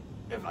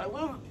 if I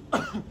live,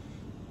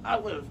 I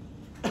live.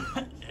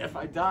 If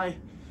I die,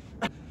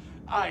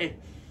 I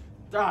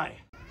die.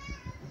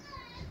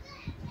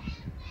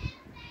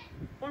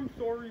 I'm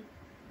sorry.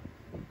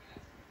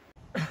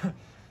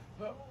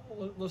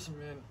 Listen,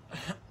 man.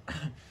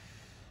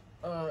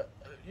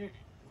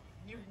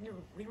 You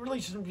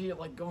really shouldn't be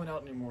like going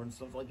out anymore and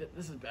stuff like that.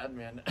 This is bad,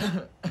 man.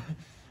 I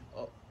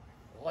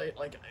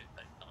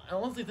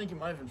honestly think you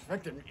might have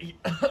infected me.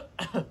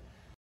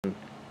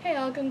 Hey,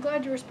 Alec, I'm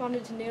glad you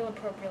responded to Neil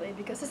appropriately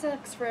because this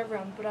sucks for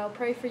everyone, but I'll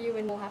pray for you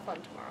and we'll have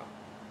fun tomorrow.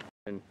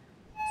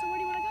 So where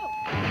do you want to go?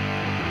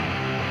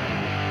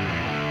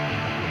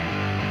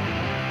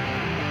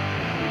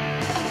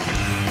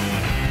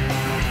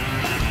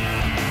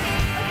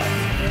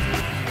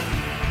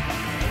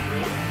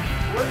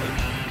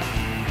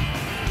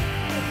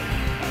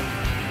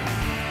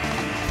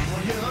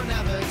 Well, you'll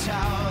never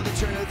tell the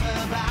truth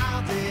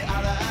about the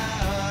other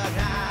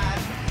night.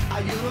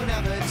 You'll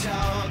never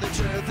tell the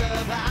truth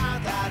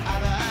about that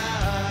other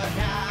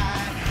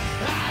night.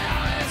 I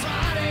always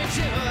wanted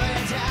you,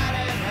 and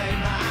Daddy made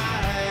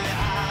my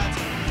heart.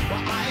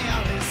 Well, I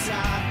always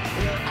saw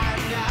you,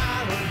 and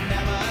I would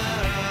never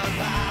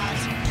part.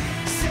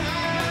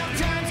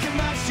 Sometimes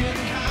combustion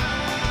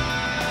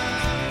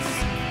comes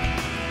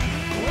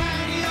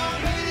when your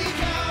baby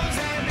goes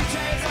and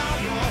betrays all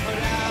your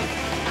love.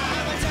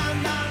 I'm a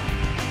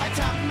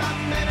dum-dum,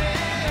 baby.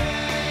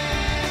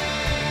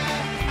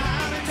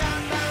 I'm a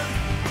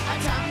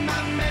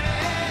dum-dum,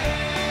 baby.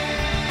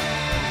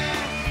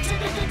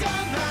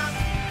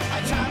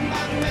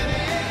 Dum-dum,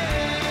 baby.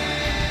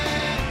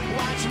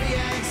 Watch me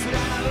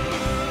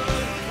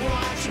explode.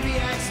 Watch me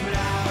explode.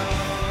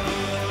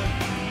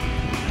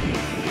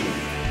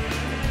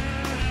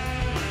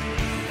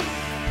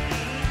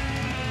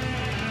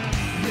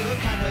 You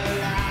kinda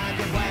like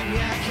it when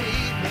you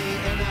keep me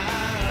in the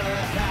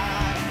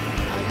dark.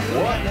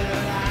 What?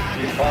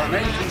 These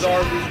formations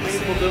are these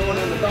people doing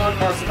in the dog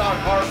park? The dog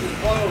park is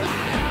closed.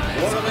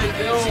 What are they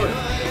doing?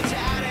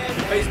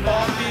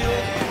 Baseball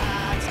field?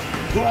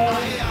 Pool?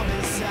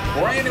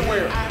 Or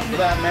anywhere, for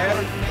that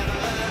matter.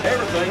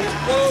 Everything is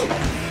closed.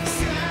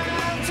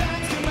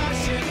 Sometimes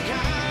combustion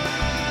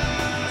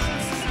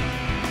comes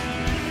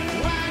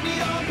when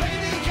your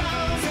baby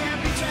goes and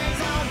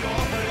betrays all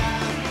your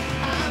love.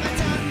 I'm a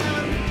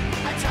dum-dum,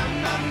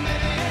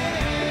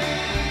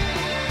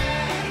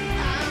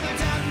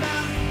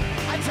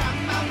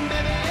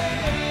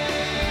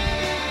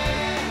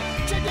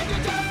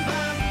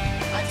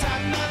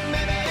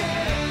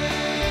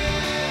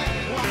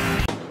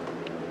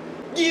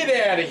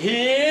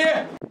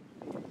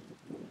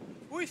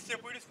 We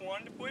simply just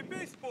wanted to play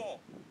baseball.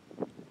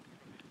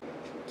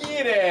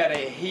 Get out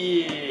of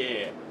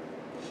here!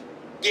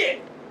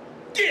 Get!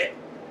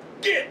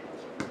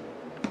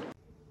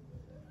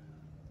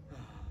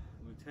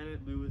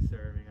 Lieutenant Lou is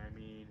serving. I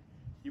mean,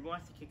 he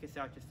wants to kick us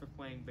out just for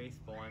playing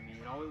baseball. I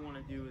mean, all we want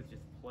to do is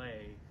just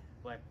play.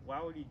 Like,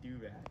 why would he do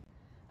that?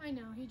 I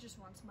know, he just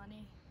wants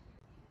money.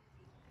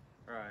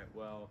 Alright,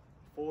 well,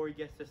 before he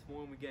gets us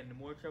more and we get into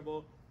more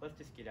trouble, let's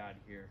just get out of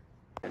here.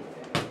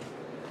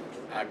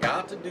 I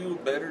got to do a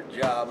better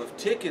job of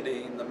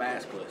ticketing the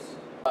maskless.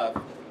 I've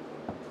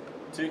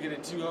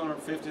ticketed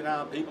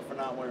 259 people for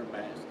not wearing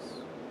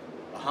masks,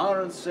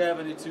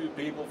 172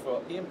 people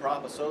for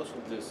improper social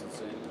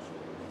distancing,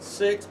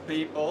 6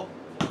 people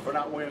for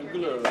not wearing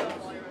gloves.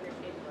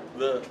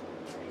 The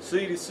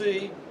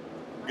CDC,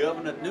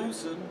 Governor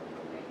Newsom,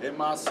 and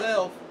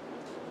myself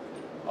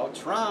are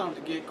trying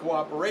to get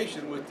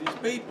cooperation with these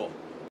people.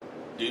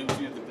 Due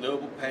to the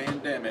global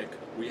pandemic,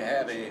 we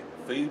have a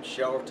food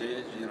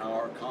shortage in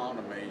our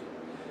economy,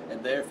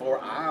 and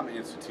therefore I'm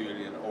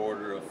instituting an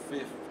order of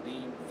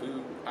 15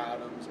 food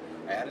items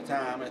at a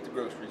time at the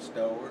grocery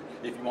store.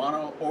 If you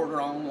want to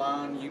order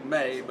online, you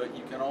may, but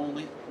you can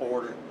only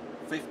order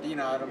 15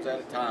 items at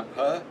a time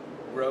per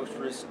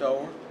grocery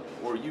store,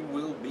 or you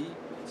will be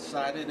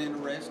cited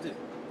and arrested.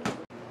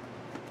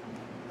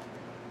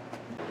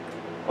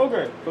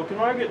 Okay, so can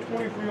I get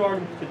 23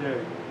 items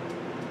today?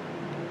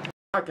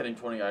 You're not getting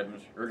 20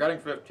 items, you're getting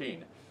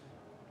 15.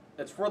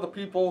 It's for the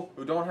people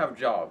who don't have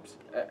jobs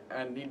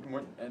and need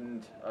more,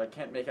 and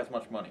can't make as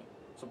much money.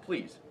 So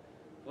please,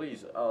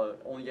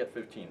 only get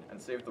 15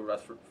 and save the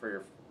rest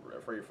for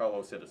your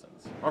fellow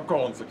citizens. I'm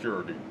calling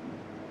security.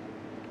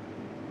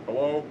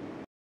 Hello?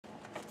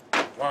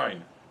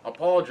 Fine.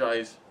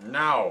 Apologize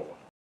now.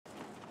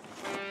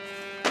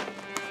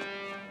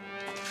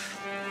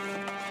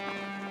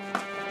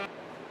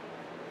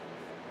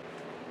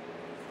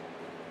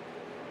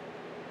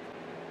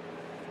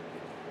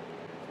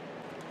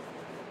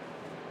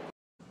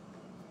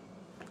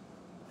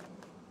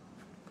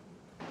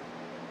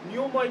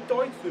 Neil might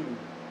die soon.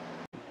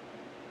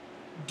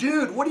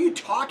 Dude, what are you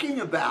talking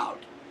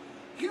about?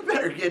 You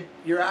better get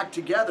your act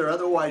together,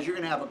 otherwise you're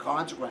going to have a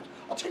consequence.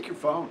 I'll take your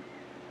phone.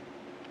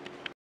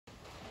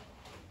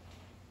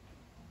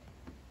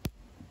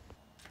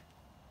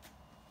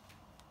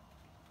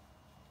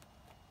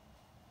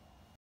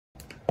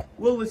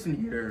 Well,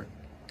 listen here.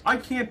 I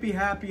can't be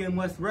happy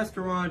unless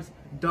restaurants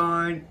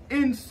dine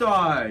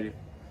inside.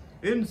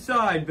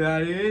 Inside,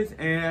 that is,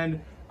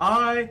 and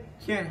I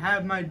can't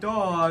have my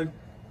dog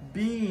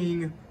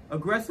being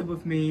aggressive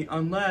with me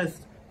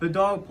unless the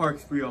dog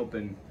park's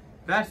reopened.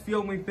 That's the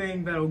only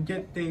thing that'll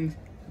get things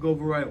to go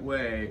the right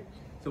way.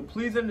 So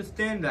please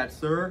understand that,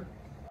 sir.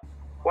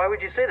 Why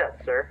would you say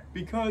that, sir?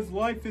 Because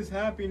life is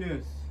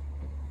happiness.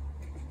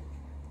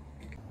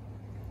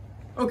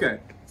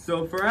 Okay,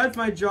 so for as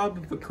my job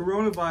of the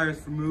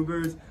coronavirus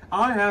removers,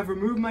 I have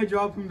removed my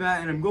job from that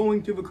and I'm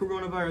going to the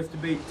coronavirus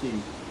debate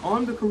team.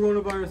 On the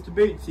coronavirus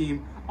debate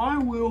team, I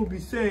will be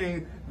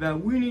saying that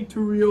we need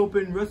to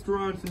reopen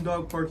restaurants and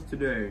dog parks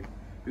today.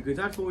 Because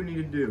that's what we need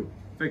to do.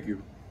 Thank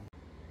you.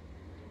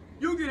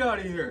 You get out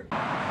of here!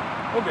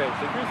 Okay,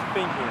 so here's the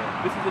thing here.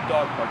 This is a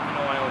dog park. You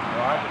know, I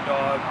have a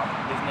dog.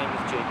 His name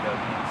is Jacob.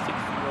 He's a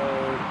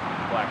 6-year-old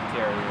black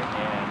terrier.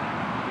 And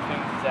the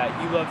thing is that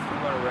he loves to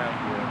run around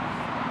here.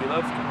 He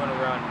loves to run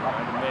around here.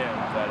 I demand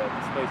that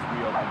this place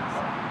reopens.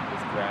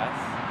 There's grass,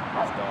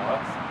 there's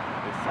dogs,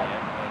 there's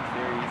sand, and it's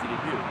very easy to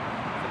do.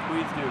 So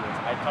please do this.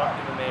 I talked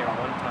to the mayor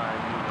one time,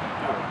 he wouldn't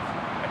do it.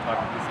 I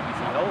talked to the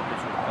CDC health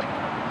official a couple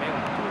times, they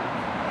wouldn't do it.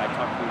 I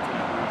talked to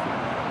Lieutenant Lewis,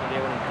 they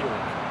wouldn't do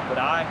it. But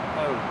I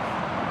propose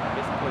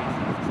this place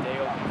needs to stay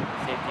open for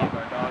the safety of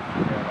our dogs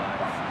and their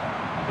lives.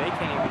 They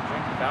can't even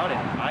drink without it.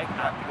 I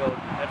have to go to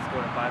the pet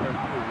store and buy their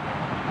food. And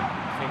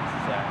the thing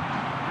is that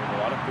there's a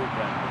lot of food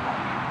down here.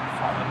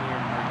 So come here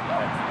and drink the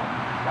pet store.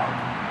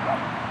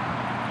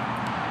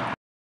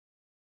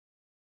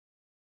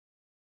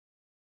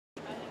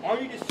 I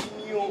need to see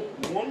Neil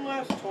one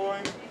last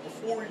time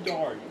before he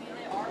dies.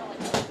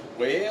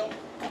 Well,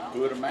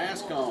 put a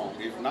mask on.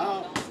 If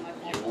not,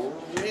 you're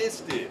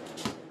arrested.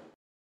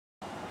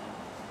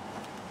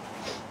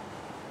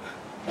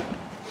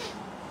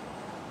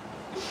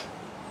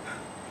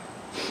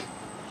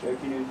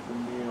 Checking in for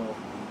Neil.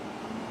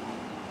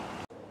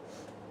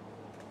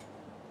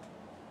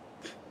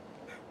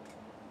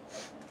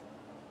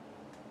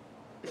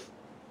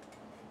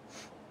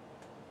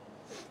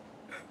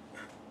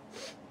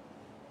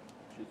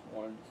 Just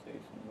wanted to say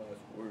some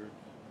last words.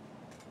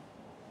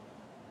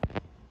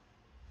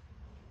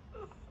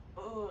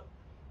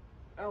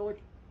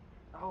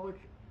 Alec,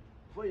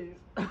 please.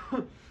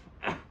 I'm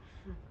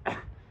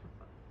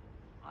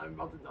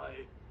about to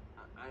die.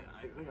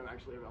 I think I'm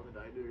actually about to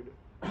die, dude.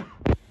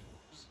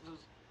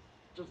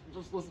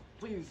 Just listen,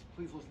 please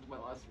listen to my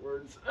last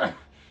words.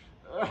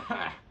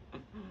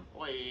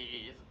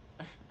 Please.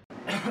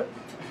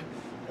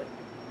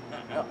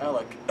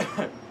 Alec,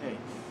 hey,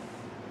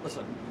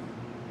 listen.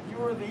 You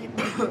are the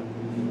best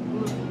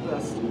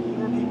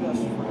friend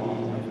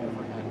I've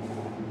ever had.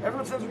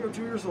 ever since we were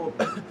 2 years old,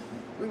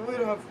 we would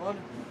have fun.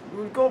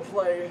 We would go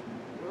play.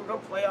 We would go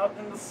play out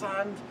in the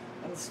sand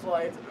and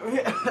slide. We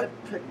had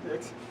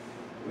picnics.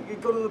 We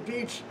could go to the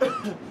beach. We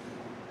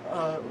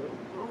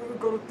would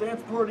go to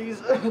dance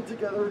parties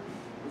together. It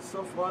was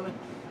so fun.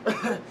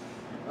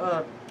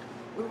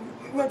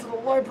 We went to the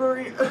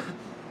library.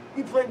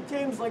 We played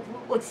games like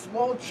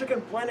Small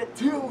Chicken Planet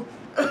 2.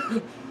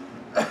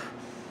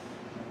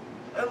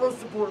 And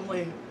most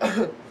importantly,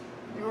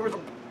 you were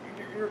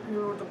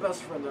the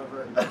best friend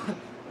ever.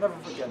 Never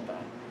forget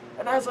that.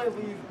 And as I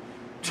leave,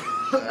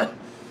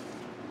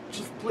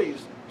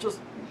 please, just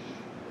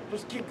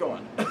keep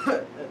going.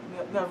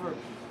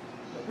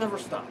 Never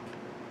stop.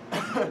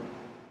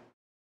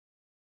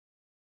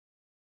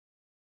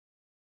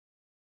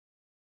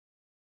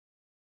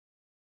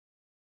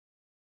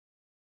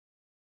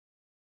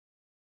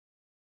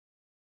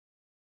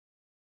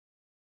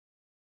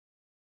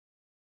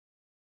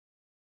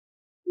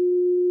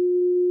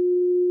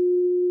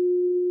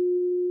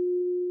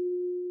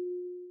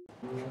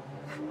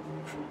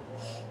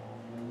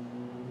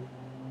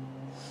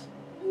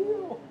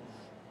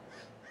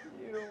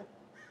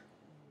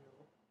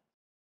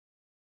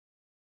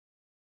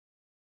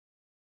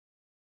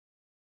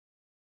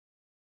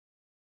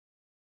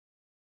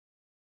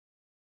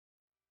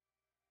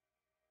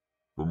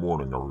 Good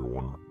morning,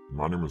 everyone.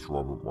 My name is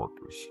Robert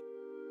Marcus.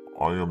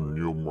 I am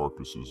Neil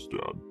Marcus's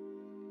dad.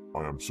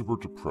 I am super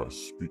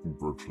depressed speaking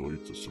virtually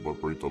to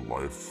celebrate the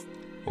life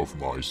of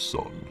my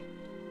son.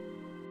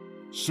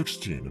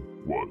 16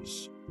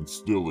 was, and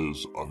still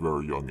is, a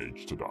very young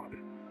age to die.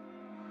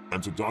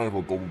 And to die of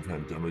a global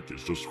pandemic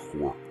is just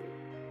horrible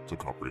to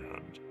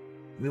comprehend.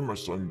 Me and my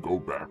son go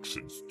back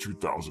since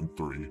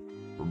 2003,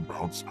 from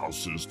bounce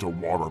houses to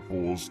water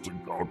pools to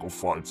goggle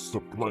fights to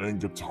playing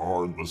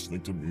guitar and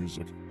listening to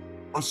music.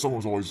 My son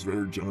was always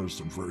very generous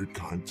and very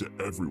kind to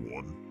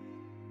everyone.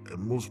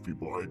 And most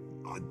people I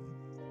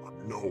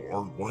know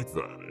aren't like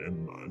that,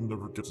 and I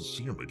never get to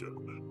see him again.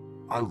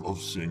 I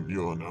love seeing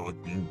Neil and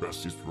Alec being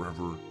besties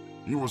forever.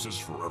 He was his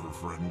forever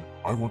friend.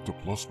 I want to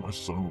bless my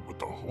son with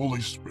the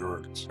Holy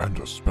Spirit and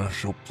a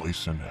special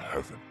place in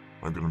heaven.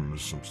 I'm gonna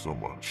miss him so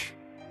much.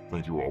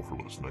 Thank you all for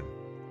listening.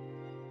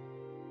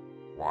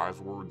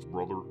 Wise words,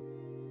 brother.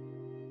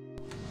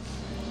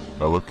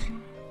 Alec,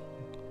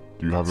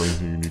 do you have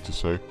anything you need to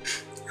say?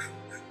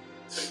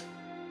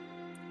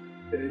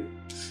 Hey,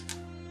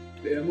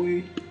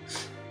 family,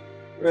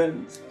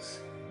 friends,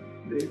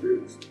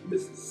 neighbors,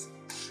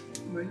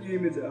 my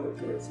name is Alec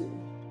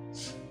Carson.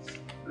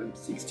 I'm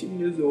 16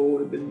 years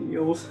old. I've been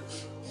Neil's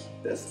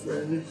best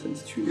friend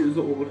since 2 years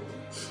old.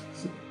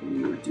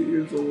 When we were 2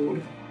 years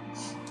old,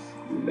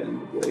 we met in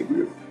the play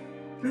group.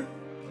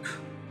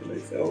 And I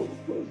felt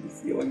the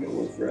feeling that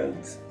we're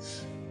friends.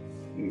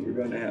 And we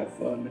were gonna have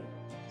fun.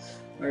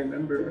 I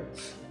remember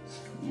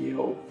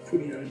Neil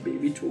putting on a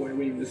baby toy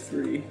when he was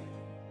 3.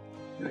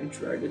 And I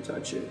tried to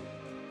touch it.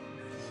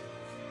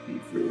 He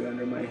threw it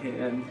under my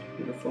hand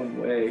in a fun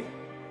way.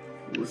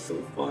 It was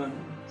so fun.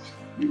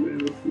 We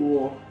went in the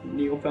pool, and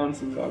Neil found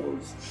some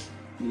goggles,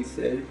 and he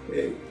said,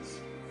 "Hey,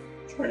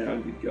 try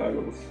on these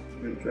goggles."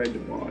 And I tried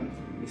them on,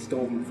 and he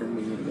stole them from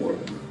me and wore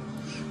them.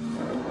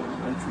 Our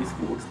elementary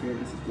school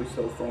experiences were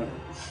so fun.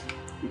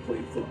 We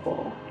played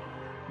football,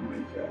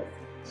 Minecraft,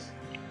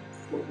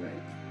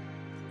 Fortnite,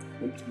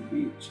 went to the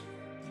beach.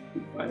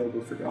 We battled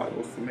over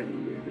goggles for many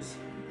years.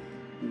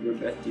 We were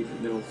besties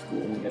in middle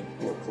school, and we had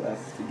 4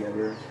 classes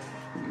together,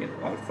 and we had a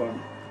lot of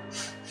fun.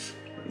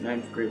 In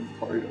 9th grade, we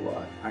partied a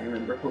lot. I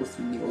remember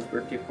hosting Neil's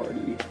birthday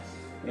party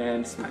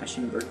and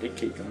smashing birthday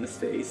cake on his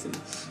face, and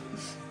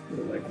we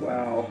were like,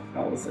 wow,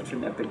 that was such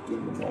an epic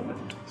game of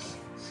moment.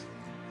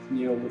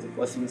 Neil was a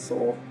blessing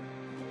soul,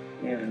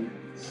 and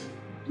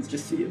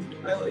just see him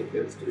die like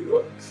this,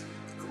 too.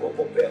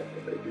 Global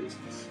pandemic is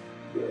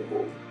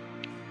horrible.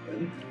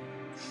 And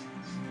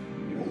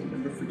we'll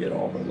never forget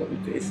all of our lovely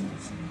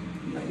faces.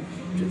 And I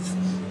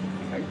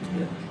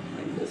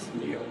miss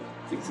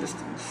Neil's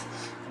existence.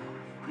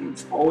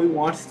 And all he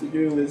wants to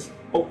do is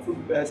hope for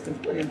the best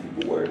and plan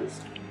for the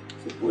worst.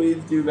 So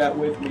please do that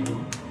with me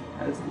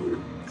as we're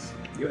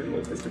dealing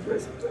with this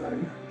depressing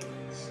time.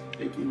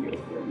 Thank you, Neil,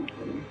 for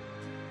everything.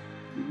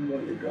 Even though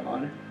you're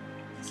gone,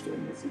 I still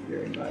miss you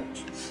very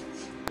much.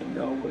 I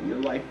know what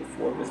your life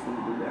before this was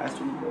a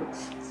disaster. You were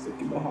sick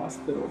in the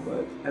hospital,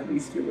 but at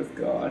least you're with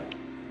God.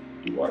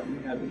 You are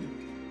in heaven.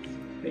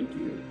 Thank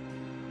you.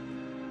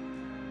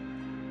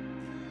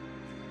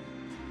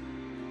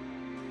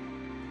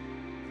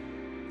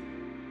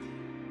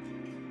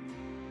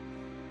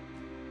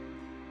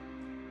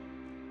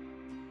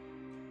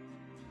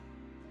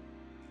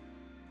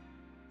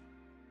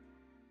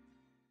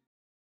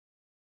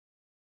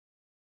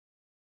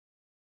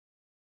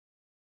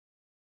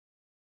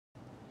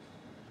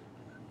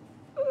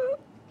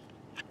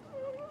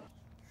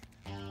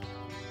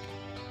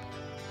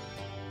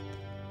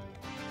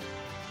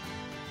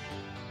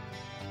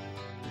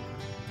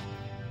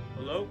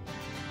 Hello?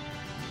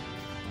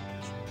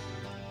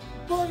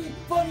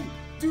 Buddy,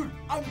 dude,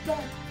 I'm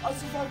back. I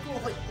survived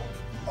gold. Like,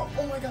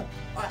 oh my god,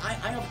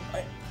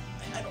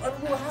 I don't know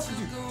what happened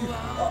to you. Dude, I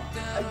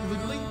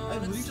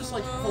literally just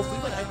like fell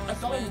asleep. Like I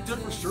thought I was dead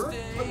for sure,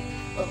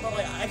 but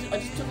like I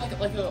just took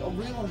like a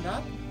really long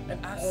nap, and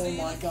oh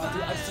my god,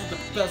 dude, I just had the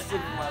best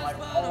sleep of my life.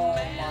 Oh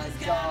my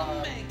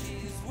god.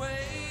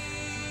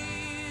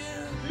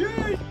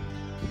 Yay!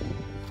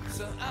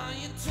 So are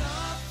you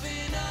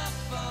topping up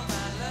for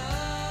my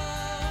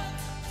love?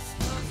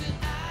 Close your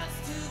eyes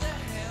to the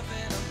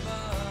heaven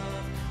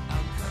above.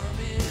 I'm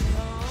coming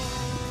home.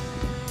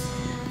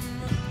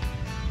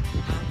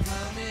 I'm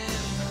coming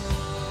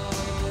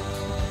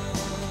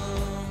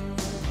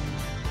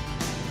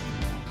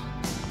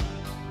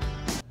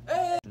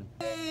home.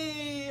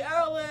 Hey,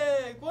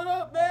 Alec! What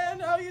up, man?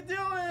 How you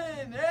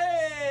doing?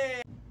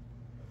 Hey!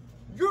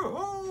 You're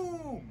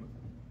home!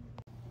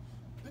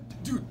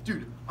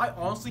 Dude, I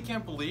honestly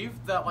can't believe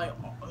that, like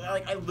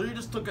I literally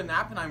just took a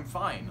nap and I'm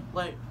fine.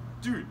 Like,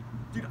 dude,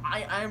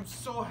 I am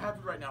so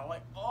happy right now.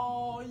 Like,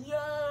 oh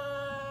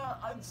yeah!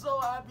 I'm so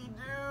happy,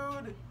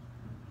 dude!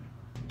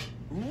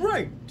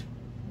 Right!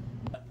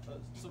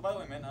 So by the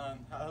way, man,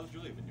 how's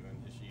Julia been doing?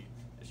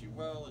 Is she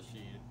well? Is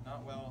she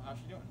not well? How's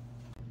she doing?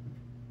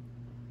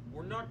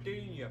 We're not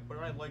dating yet, but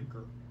I like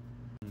her.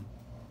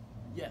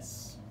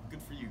 Yes,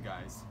 good for you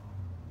guys.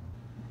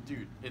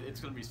 Dude, it's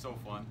gonna be so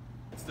fun.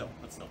 But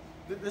still.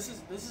 This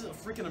is a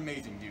freaking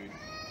amazing, dude.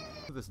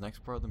 For this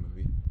next part of the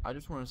movie, I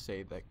just want to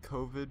say that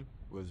COVID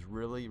was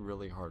really,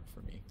 really hard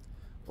for me.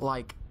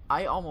 Like,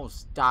 I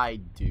almost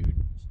died,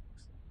 dude.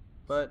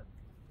 But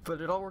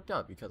it all worked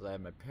out because I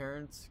had my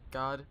parents,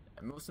 God,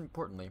 and most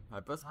importantly, my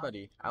best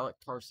buddy, Alec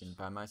Carson,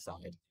 by my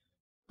side.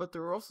 But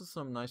there were also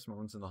some nice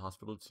moments in the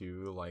hospital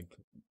too, like,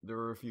 there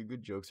were a few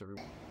good jokes every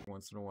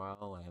once in a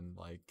while, and,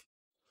 like,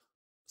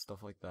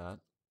 stuff like that.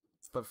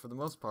 But for the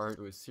most part,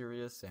 it was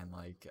serious, and,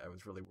 like, I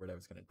was really worried I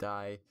was gonna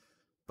die.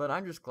 But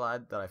I'm just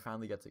glad that I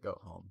finally get to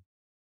go home.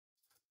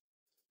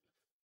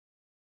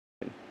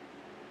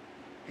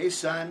 Hey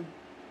son,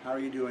 how are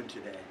you doing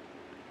today?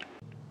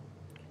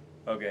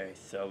 Okay,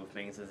 so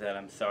things is that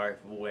I'm sorry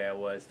for the way I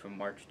was from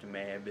March to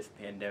May of this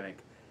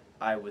pandemic.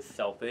 I was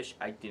selfish,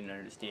 I didn't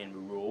understand the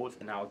rules,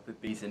 and I was the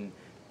reason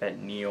that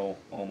Neil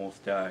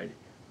almost died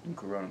in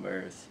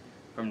coronavirus.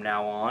 From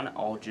now on,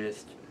 I'll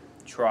just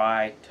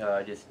try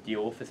to just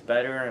deal with this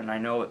better, and I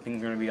know that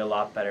things are going to be a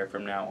lot better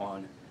from now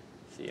on.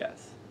 So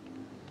yes.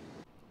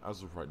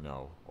 As of right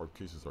now, our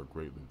cases are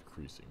greatly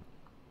decreasing.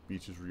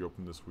 Beaches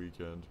reopen this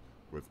weekend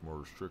with more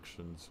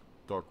restrictions,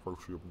 dog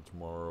parks reopen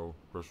tomorrow,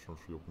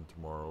 restaurants reopen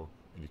tomorrow,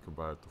 and you can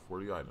buy up to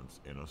 40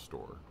 items in a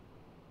store.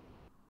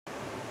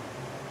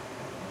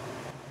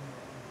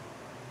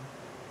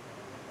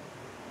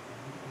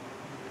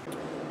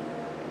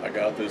 I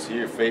got this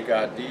here fake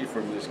ID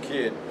from this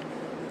kid.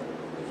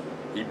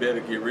 He better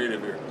get rid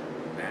of her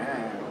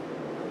now,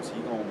 because he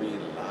gonna be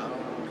in a lot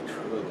of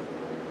trouble.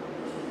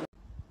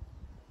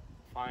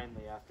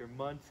 Finally, after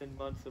months and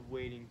months of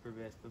waiting for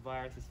this, the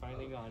virus is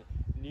finally gone.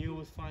 Neil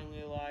is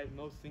finally alive,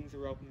 most things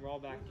are open, we're all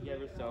back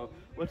together, so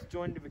let's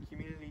join the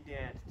community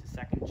dance to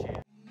Second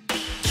Chance.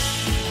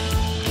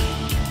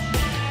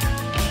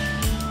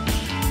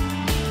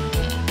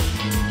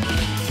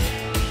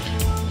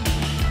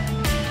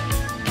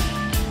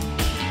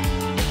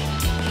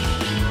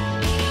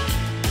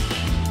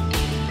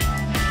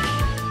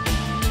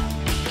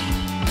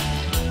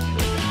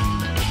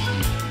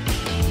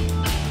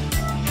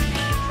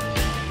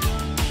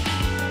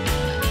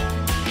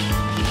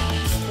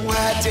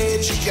 Where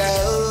did you go?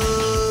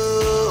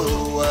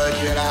 What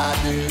did I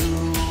do?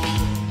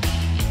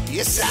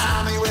 You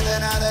saw me with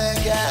another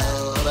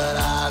girl, but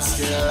I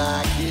still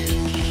like you.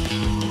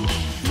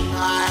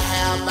 I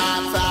have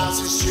my faults,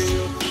 it's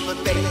true, but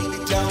baby,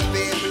 don't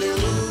be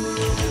blue.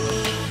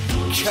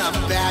 Come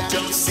back,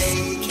 don't say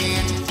you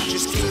can't,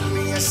 just give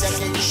me a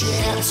second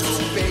chance,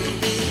 oh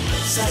baby.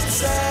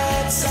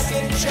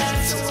 Second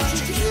chance, won't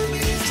you give me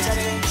a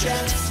second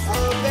chance,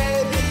 oh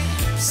baby.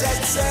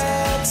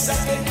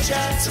 Second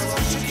chance,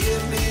 won't you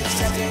give me a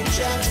second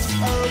chance,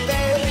 oh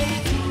baby.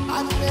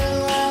 I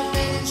know I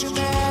made you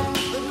mad,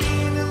 but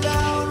being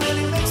alone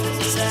really makes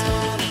me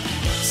sad.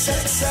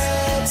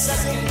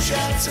 Second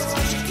chance,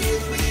 won't you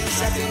give me a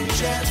second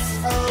chance,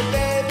 oh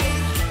baby.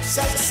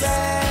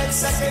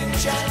 Second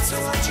chance,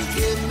 won't you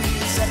give me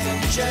a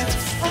second chance,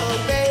 oh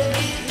baby.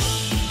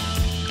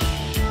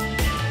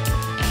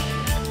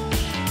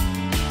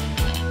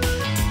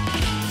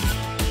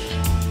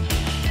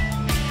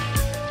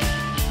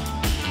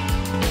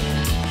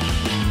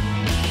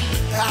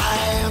 I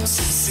am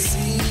sincere,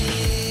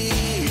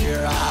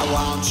 I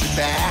want you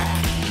back.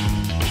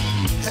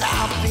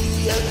 I'll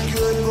be a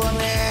good one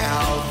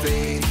now,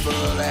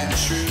 faithful and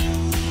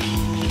true.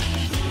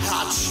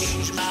 I'll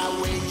change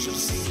my ways, you'll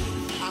see,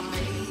 I'll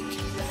make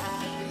you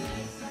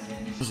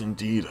happy. It was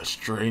indeed a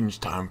strange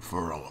time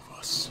for all of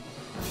us.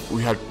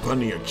 We had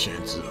plenty of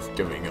chances of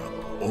giving up,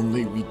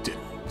 only we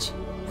didn't.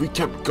 We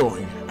kept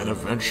going, and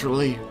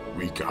eventually,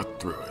 we got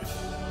through it.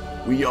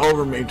 We all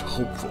remained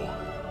hopeful,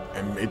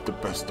 and made the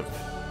best of it.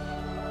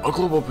 A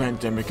global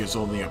pandemic is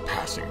only a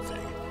passing thing.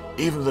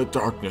 Even the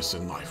darkness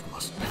in life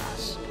must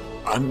pass.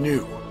 A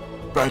new,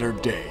 better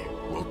day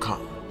will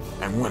come,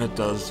 and when it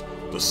does,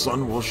 the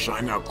sun will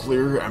shine out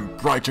clearer and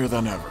brighter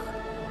than ever.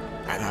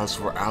 And as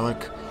for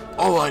Alec,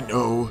 all I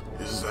know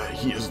is that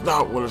he is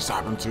not what has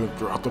happened to him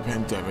throughout the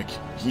pandemic.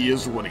 He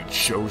is what he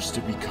chose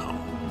to become.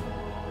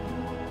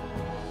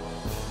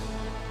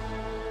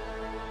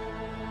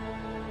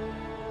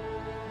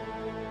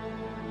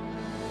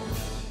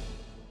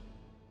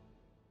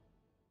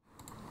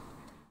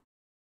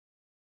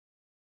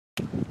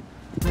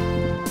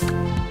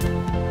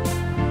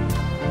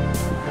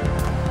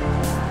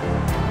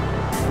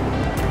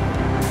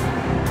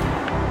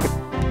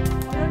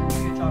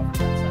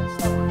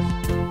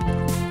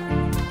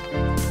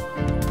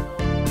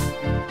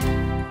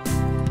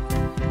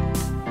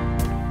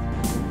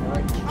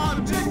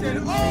 I'm just an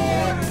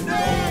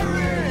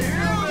ordinary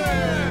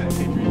human,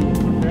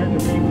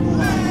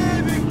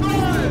 living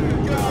for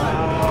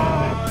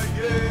God.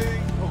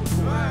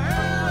 I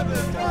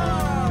haven't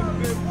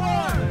been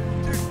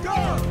wanting to go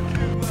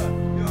to the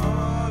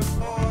dog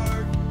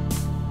park.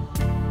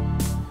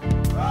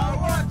 I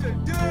want to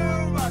do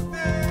my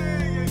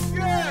thing and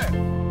get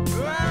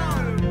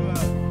out of the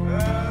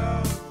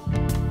house.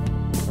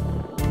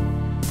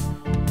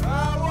 I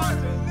want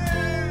to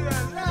live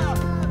and laugh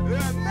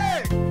and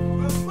make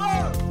the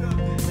most of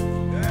this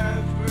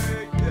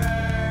every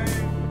day.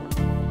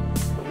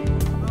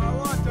 I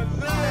want to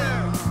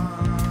live.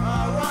 I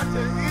want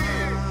to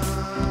eat.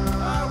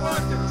 I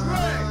want to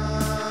drink.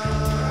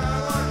 I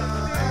want to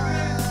live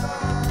it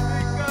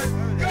because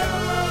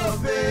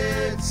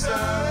COVID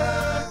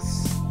sucks.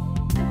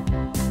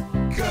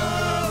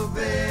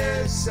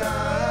 COVID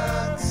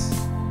sucks.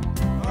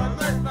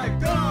 Unless my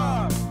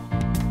dog.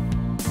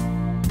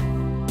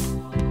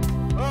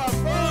 Oh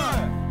boy,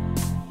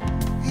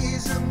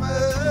 he's a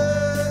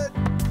mud.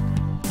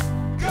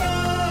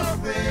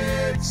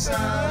 COVID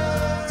sucks.